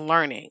how I was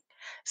learning.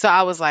 So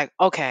I was like,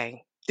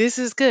 okay, this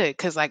is good.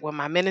 Because, like, when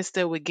my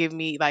minister would give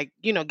me, like,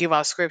 give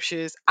out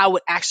scriptures, I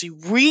would actually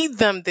read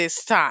them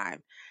this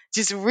time.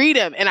 Just read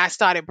them. And I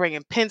started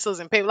bringing pencils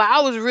and paper. Like,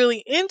 I was really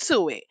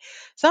into it.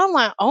 So I'm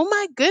like, oh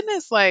my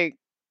goodness. Like,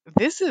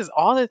 this is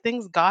all the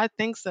things God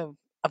thinks of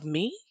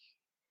me?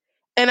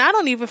 And I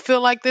don't even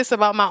feel like this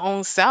about my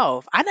own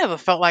self. I never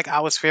felt like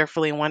I was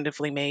fearfully and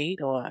wonderfully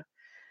made, or,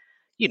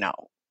 you know,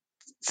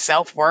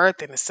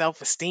 self-worth and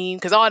self-esteem,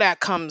 because all that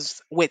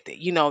comes with it.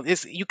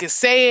 It's, you can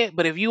say it,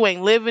 but if you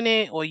ain't living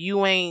it, or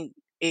you ain't,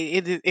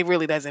 it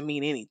really doesn't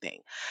mean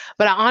anything.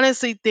 But I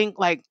honestly think,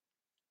 like,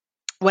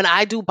 when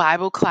I do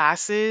Bible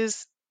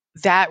classes,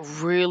 that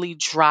really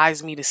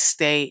drives me to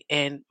stay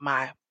in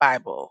my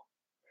Bible.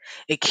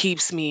 It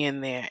keeps me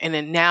in there. And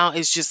then now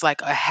it's just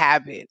like a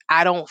habit.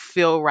 I don't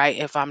feel right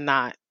if I'm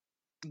not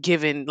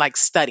given, like,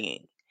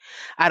 studying.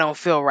 I don't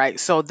feel right.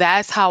 So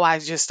that's how I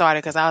just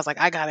started, because I was like,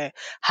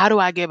 how do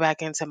I get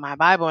back into my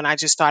Bible? And I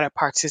just started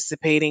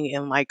participating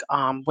in, like,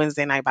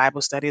 Wednesday night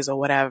Bible studies or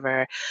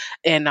whatever.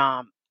 And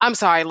I'm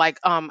sorry, like,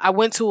 I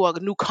went to a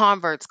new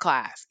converts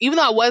class. Even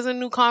though I wasn't a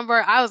new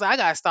convert, I was like, I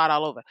gotta start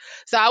all over.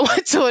 So I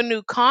went to a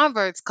new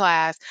converts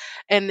class,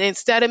 and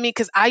instead of me,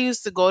 because I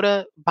used to go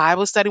to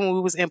Bible study when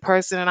we was in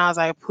person, and I was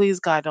like,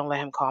 please God, don't let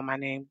him call my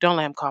name. Don't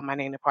let him call my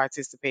name to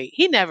participate.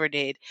 He never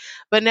did.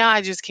 But now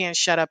I just can't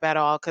shut up at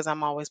all, because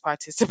I'm always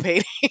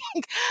participating.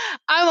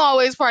 I'm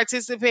always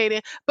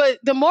participating. But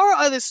the moral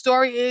of the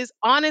story is,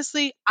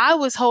 honestly, I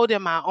was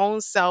holding my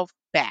own self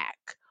back.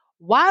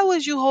 Why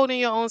was you holding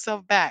your own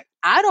self back?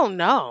 I don't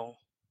know.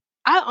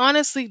 I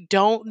honestly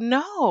don't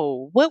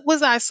know. What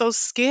was I so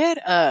scared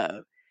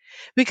of?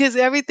 Because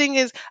everything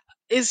is,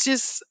 it's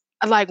just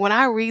like, when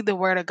I read the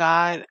word of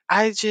God,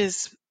 I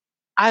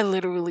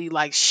literally,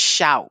 like,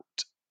 shout.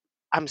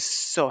 I'm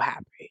so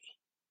happy.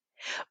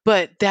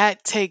 But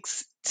that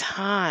takes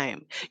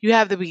time. You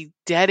have to be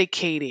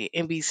dedicated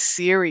and be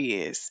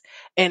serious.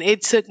 And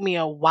it took me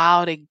a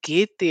while to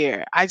get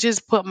there. I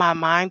just put my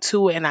mind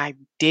to it and I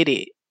did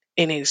it.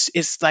 And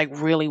it's like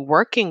really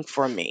working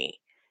for me.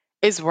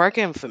 It's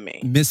working for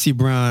me. Missy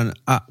Brown,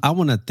 I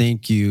want to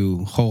thank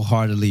you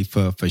wholeheartedly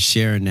for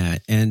sharing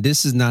that. And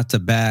this is not to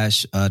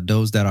bash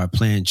those that are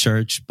playing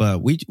church,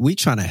 but we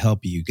trying to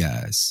help you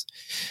guys.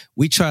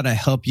 We try to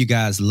help you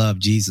guys love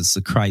Jesus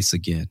Christ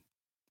again.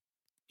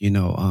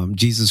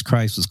 Jesus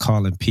Christ was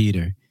calling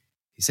Peter.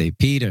 He said,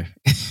 Peter,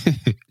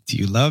 do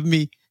you love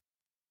me?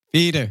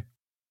 Peter,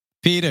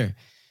 Peter.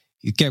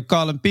 He kept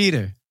calling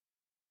Peter.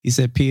 He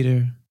said,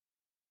 Peter,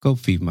 go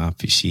feed my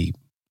sheep.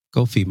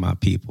 Go feed my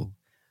people.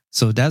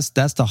 So that's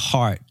the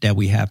heart that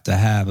we have to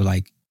have.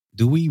 Like,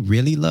 do we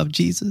really love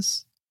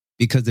Jesus?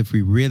 Because if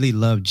we really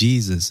love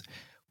Jesus,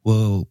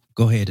 we'll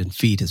go ahead and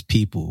feed his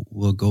people.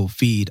 We'll go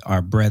feed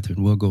our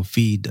brethren. We'll go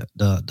feed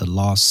the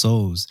lost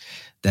souls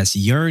that's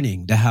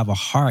yearning, to have a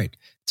heart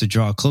to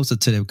draw closer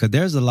to them. Because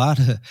there's a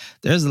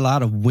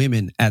lot of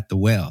women at the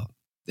well.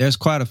 There's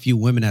quite a few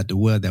women at the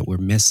well that we're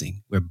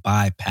missing. We're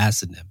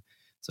bypassing them.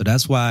 So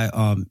that's why,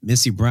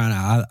 Missy Brown,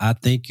 I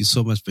thank you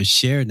so much for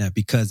sharing that,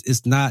 because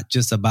it's not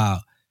just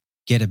about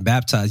getting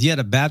baptized. Yeah,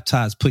 the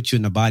baptized puts you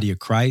in the body of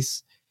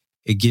Christ.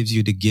 It gives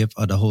you the gift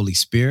of the Holy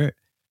Spirit,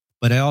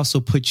 but it also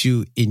puts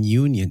you in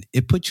union.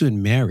 It puts you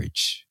in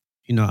marriage.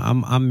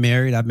 I'm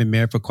married. I've been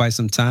married for quite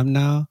some time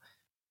now,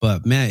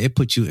 but man, it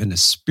puts you in a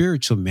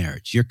spiritual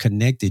marriage. You're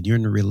connected. You're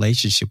in a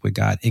relationship with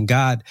God, and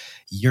God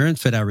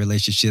yearns for that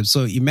relationship.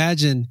 So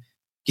imagine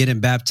getting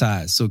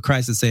baptized. So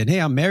Christ is saying, hey,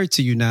 I'm married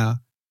to you now.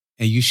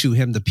 And you shoot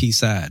him the peace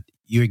side.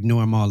 You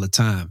ignore him all the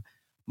time.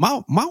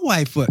 My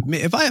wife,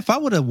 if I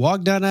would have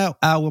walked down that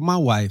aisle with my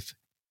wife,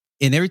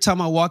 and every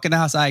time I walk in the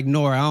house, I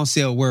ignore her, I don't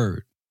say a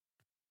word,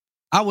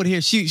 I would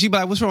hear she be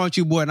like, what's wrong with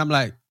you, boy? And I'm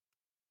like,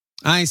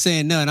 I ain't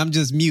saying nothing. I'm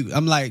just mute.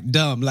 I'm like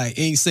dumb, like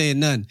ain't saying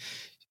nothing.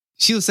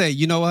 She'll say,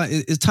 you know what?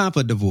 It's time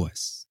for a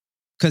divorce,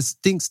 because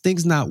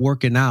things not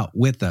working out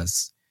with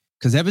us.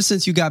 Because ever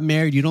since you got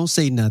married, you don't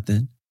say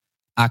nothing.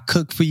 I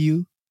cook for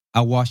you.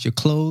 I wash your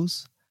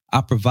clothes. I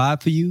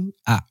provide for you.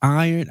 I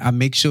iron. I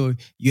make sure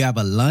you have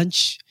a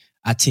lunch.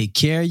 I take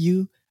care of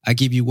you. I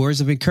give you words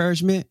of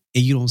encouragement,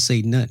 and you don't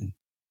say nothing.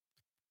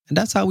 And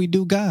that's how we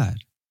do God.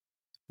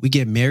 We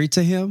get married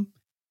to him.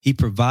 He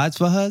provides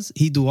for us.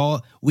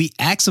 We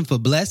ask him for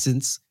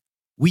blessings.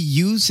 We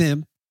use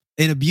him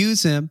and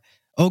abuse him.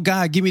 Oh,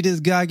 God, give me this.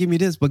 God, give me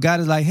this. But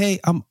God is like,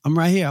 hey, I'm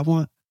right here. I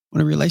want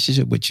a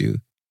relationship with you.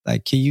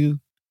 Like, can you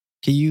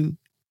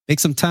make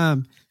some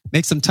time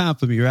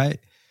for me, right?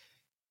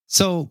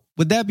 So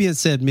with that being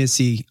said,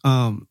 Missy,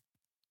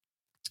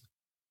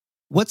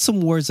 what's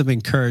some words of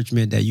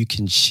encouragement that you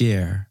can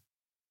share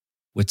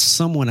with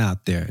someone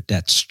out there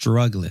that's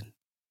struggling,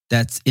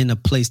 that's in a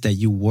place that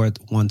you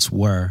once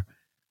were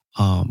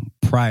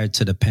prior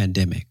to the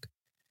pandemic?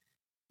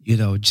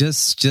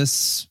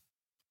 Just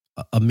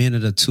a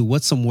minute or two.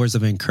 What's some words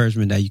of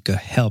encouragement that you could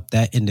help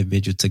that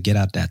individual to get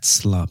out that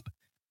slump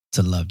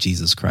to love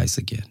Jesus Christ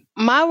again?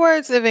 My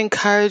words of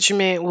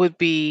encouragement would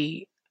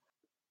be,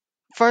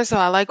 first of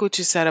all, I like what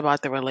you said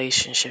about the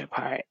relationship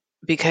part,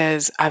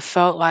 because I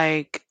felt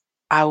like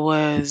I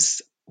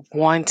was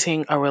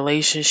wanting a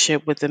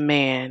relationship with a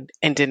man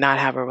and did not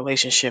have a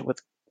relationship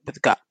with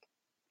God,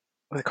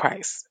 with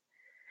Christ.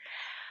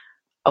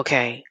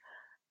 Okay.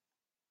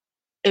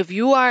 If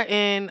you are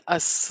in a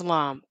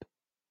slump,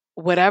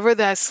 whatever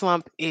that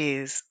slump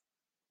is,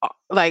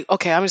 like,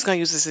 okay, I'm just going to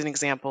use this as an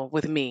example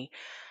with me.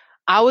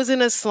 I was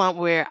in a slump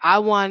where I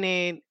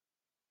wanted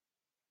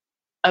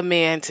a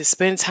man to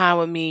spend time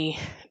with me,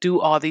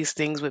 do all these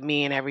things with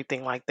me and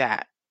everything like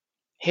that.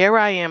 Here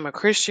I am, a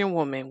Christian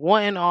woman,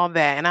 wanting all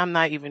that, and I'm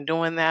not even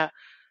doing that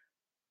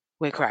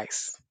with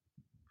Christ.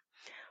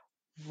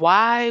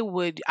 Why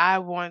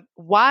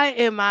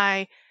am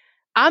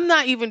I'm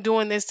not even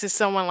doing this to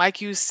someone,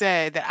 like you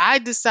said, that I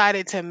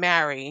decided to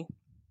marry,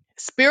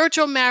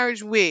 spiritual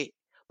marriage with,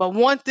 but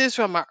want this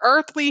from an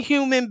earthly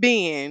human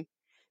being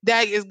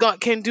that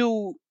can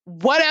do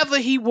whatever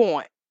he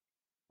want,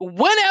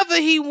 whenever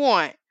he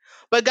want,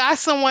 but got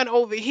someone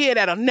over here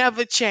that'll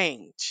never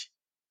change.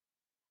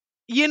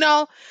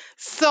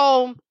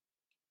 So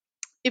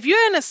if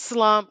you're in a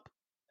slump,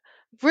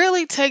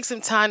 really take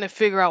some time to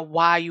figure out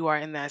why you are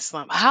in that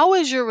slump. How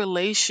is your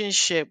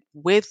relationship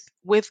with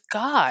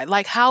God?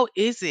 Like, how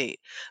is it?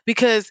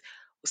 Because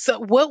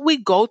what we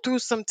go through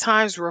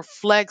sometimes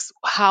reflects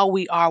how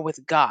we are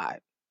with God.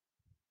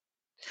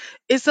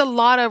 It's a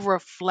lot of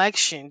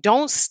reflection.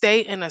 Don't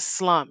stay in a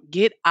slump.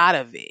 Get out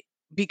of it,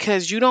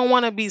 because you don't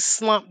want to be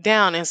slumped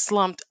down and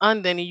slumped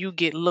under and you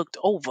get looked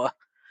over.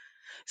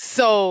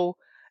 So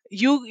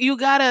you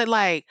gotta,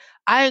 like,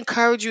 I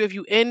encourage you, if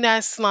you in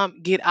that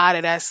slump, get out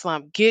of that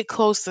slump. Get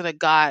closer to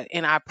God,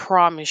 and I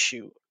promise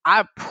you,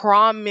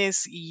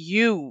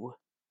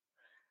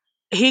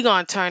 he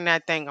gonna turn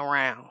that thing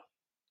around.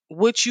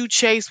 What you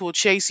chase will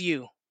chase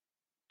you.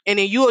 And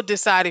then you'll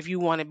decide if you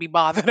want to be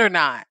bothered or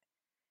not.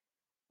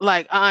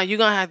 Like, you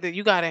gotta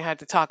have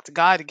to talk to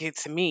God to get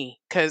to me,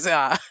 because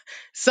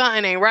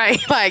something ain't right.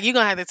 Like, you're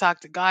gonna have to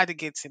talk to God to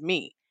get to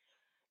me.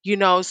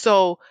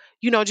 So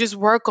just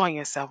work on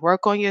yourself,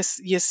 work on your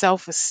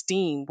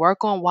self-esteem,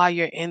 work on why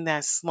you're in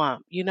that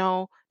slump.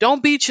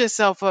 Don't beat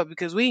yourself up,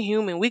 because we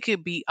human. We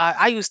could be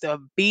I used to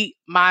beat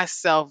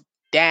myself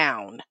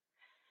down,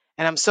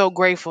 and I'm so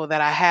grateful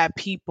that I had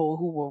people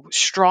who were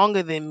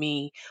stronger than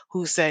me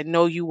who said,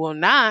 no, you will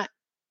not.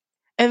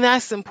 And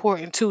that's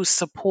important too.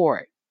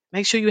 Support.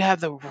 Make sure you have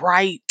the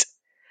right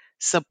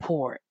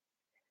support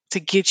to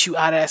get you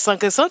out of that slump,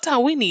 because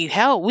sometimes we need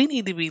help. We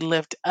need to be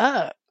lifted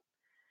up.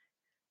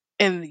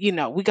 And,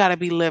 we got to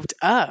be lifted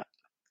up.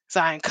 So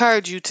I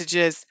encourage you to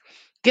just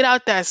get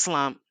out that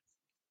slump,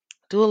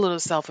 do a little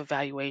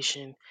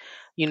self-evaluation,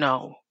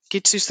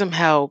 get you some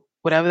help,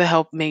 whatever the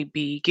help may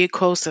be, get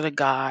closer to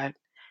God.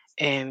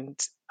 And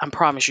I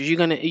promise you,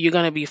 you're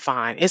gonna be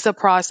fine. It's a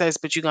process,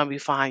 but you're gonna be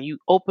fine. You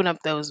open up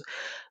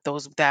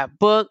that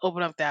book,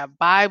 open up that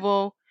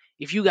Bible.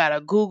 If you got to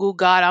Google,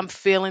 God, I'm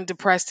feeling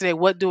depressed today,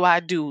 what do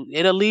I do?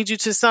 It'll lead you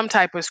to some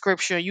type of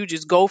scripture. You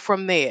just go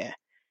from there.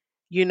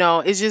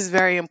 It's just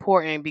very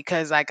important,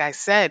 because, like I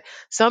said,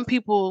 some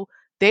people,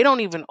 they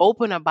don't even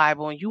open a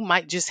Bible, and you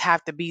might just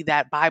have to be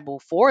that Bible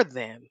for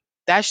them.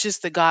 That's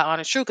just the God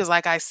honest truth. Because,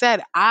 like I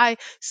said, I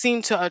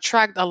seem to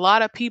attract a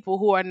lot of people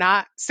who are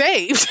not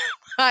saved.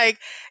 Like,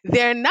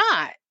 they're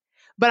not.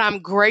 But I'm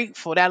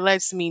grateful. That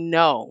lets me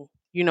know,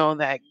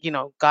 that,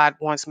 God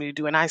wants me to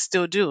do. And I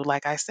still do.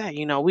 Like I said,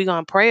 we're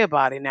going to pray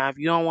about it. Now, if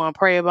you don't want to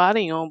pray about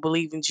it, you don't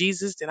believe in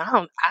Jesus, then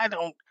I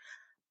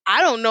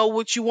don't know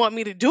what you want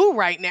me to do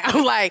right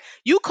now. Like,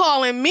 you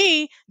calling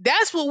me,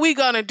 that's what we're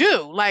going to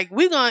do. Like,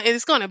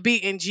 it's going to be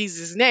in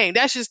Jesus' name.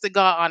 That's just the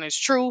God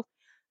honest truth.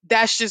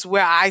 That's just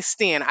where I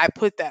stand. I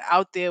put that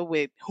out there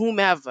with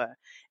whomever.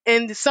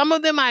 And some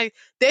of them,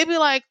 they be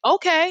like,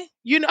 okay,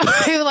 they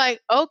be like,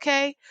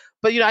 okay.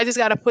 But, I just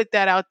got to put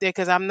that out there,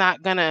 because I'm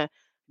not going to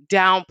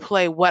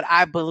downplay what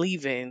I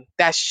believe in.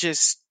 That's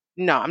just,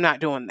 no, I'm not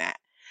doing that.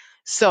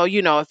 So,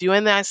 if you're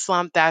in that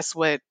slump, that's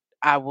what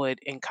I would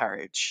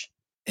encourage.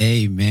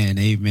 Amen.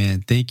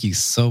 Amen. Thank you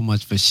so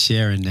much for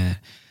sharing that.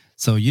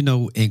 So,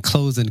 in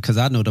closing, because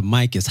I know the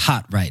mic is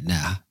hot right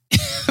now.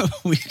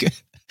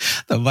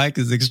 The mic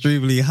is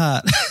extremely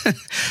hot.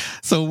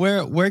 So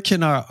where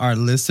can our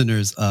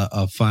listeners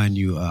find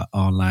you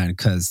online?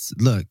 Because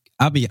look,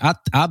 I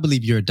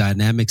believe you're a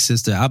dynamic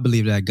sister. I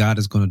believe that God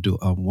is going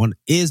to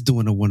is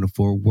doing a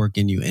wonderful work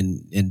in you,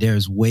 and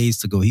there's ways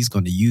to go. He's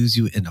going to use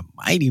you in a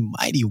mighty,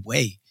 mighty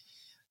way.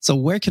 So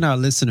where can our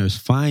listeners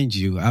find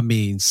you? I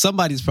mean,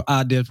 somebody's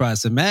out there probably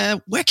saying,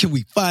 man, where can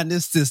we find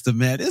this sister,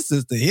 man? This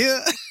sister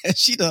here,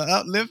 she done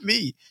uplift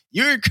me.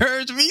 You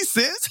encourage me,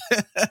 sis.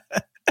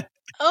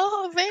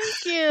 Oh, thank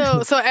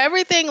you. So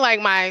everything,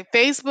 like, my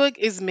Facebook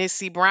is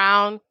Missy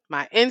Brown.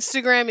 My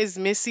Instagram is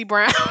Missy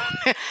Brown.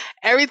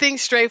 Everything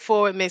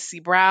straightforward, Missy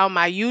Brown.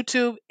 My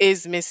YouTube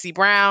is Missy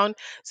Brown.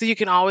 So you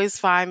can always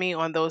find me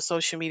on those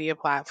social media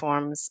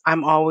platforms.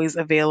 I'm always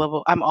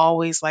available. I'm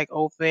always, like,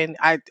 open.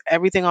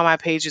 Everything on my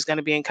page is going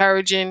to be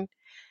encouraging.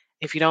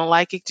 If you don't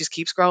like it, just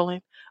keep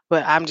scrolling.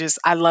 But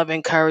I love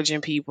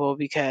encouraging people,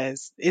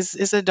 because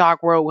it's a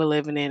dark world we're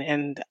living in.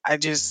 And I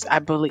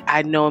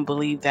know and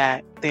believe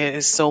that there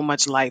is so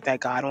much light that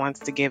God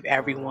wants to give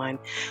everyone.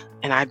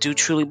 And I do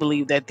truly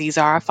believe that these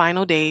are our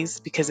final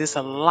days, because it's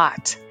a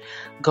lot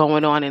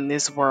going on in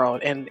this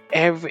world. And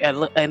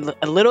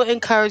a little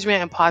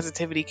encouragement and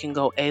positivity can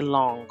go a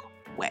long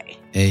way.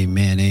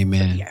 Amen.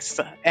 Amen. Yes.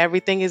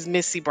 Everything is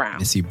Missy Brown.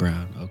 Missy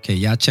Brown. Okay,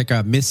 y'all check her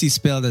out. Missy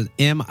spelled as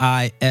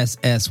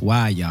Missy,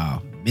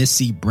 y'all.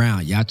 Missy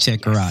Brown. Y'all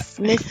check her out.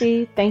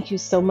 Missy, thank you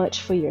so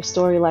much for your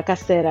story. Like I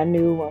said, I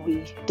knew when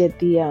we did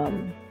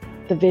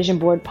the vision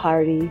board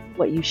party,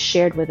 what you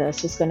shared with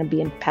us was going to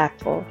be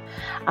impactful.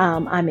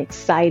 I'm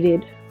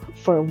excited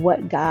for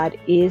what God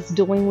is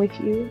doing with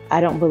you. I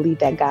don't believe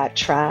that God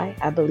try.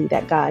 I believe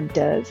that God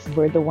does.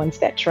 We're the ones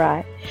that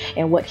try.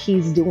 And what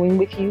he's doing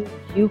with you,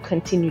 you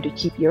continue to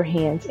keep your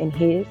hands in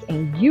his,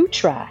 and you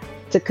try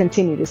to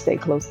continue to stay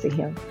close to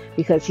him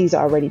because he's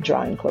already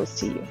drawing close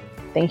to you.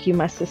 Thank you,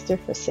 my sister,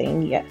 for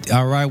saying yes.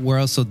 All right,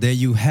 world. So there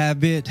you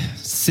have it.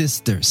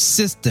 Sister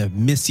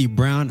Missy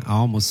Brown. I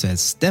almost said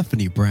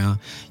Stephanie Brown.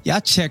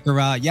 Y'all check her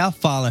out. Y'all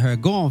follow her.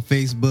 Go on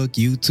Facebook,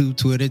 YouTube,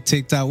 Twitter,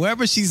 TikTok,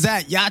 wherever she's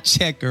at. Y'all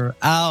check her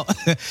out.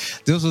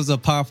 This was a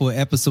powerful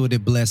episode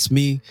that blessed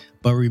me.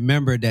 But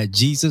remember that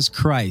Jesus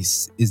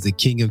Christ is the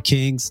King of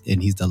Kings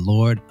and he's the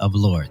Lord of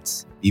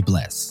Lords. Be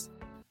blessed.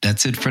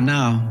 That's it for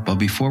now. But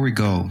before we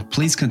go,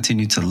 please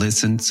continue to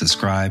listen,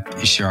 subscribe,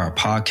 and share our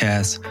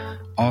podcast.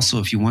 Also,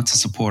 if you want to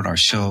support our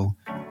show,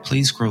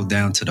 please scroll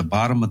down to the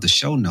bottom of the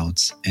show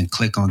notes and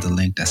click on the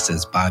link that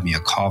says Buy Me a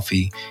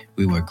Coffee.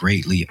 We would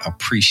greatly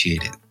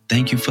appreciate it.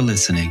 Thank you for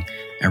listening.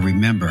 And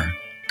remember,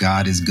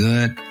 God is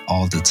good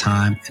all the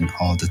time, and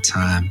all the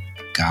time,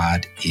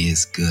 God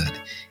is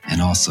good.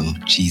 And also,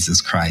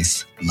 Jesus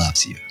Christ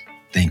loves you.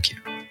 Thank you.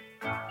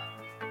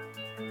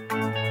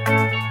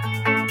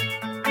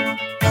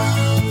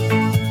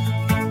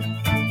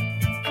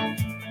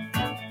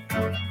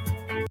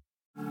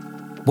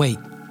 Wait,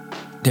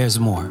 there's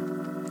more.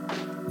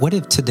 What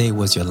if today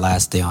was your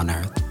last day on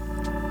earth?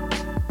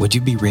 Would you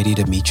be ready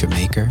to meet your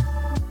Maker?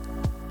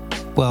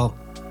 Well,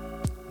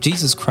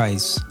 Jesus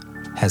Christ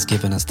has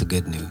given us the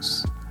good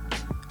news.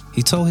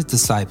 He told his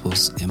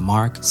disciples in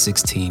Mark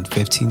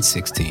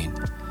 16:15-16,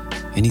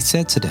 and he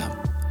said to them,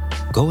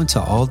 "Go into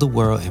all the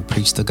world and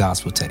preach the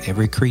gospel to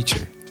every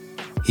creature.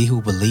 He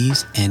who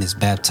believes and is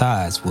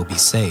baptized will be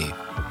saved,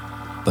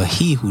 but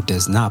he who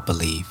does not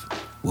believe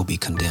will be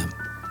condemned."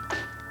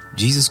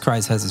 Jesus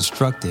Christ has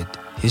instructed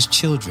his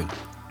children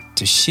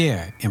to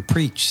share and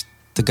preach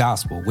the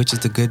gospel, which is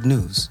the good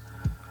news,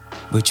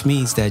 which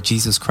means that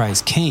Jesus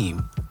Christ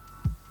came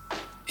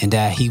and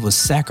that he was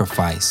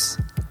sacrificed,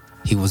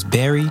 he was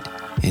buried,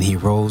 and he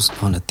rose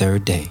on the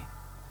third day.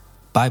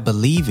 By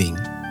believing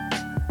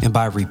and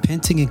by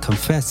repenting and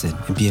confessing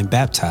and being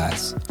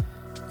baptized,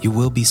 you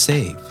will be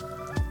saved.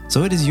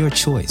 So it is your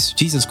choice.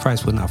 Jesus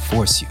Christ will not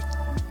force you.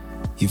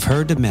 You've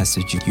heard the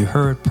message, you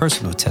heard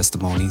personal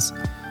testimonies,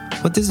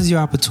 but this is your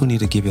opportunity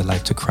to give your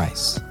life to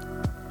Christ.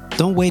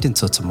 Don't wait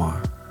until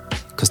tomorrow,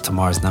 because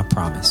tomorrow is not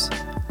promised.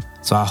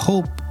 So I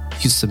hope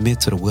you submit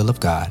to the will of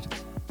God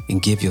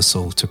and give your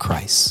soul to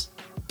Christ.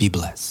 Be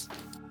blessed.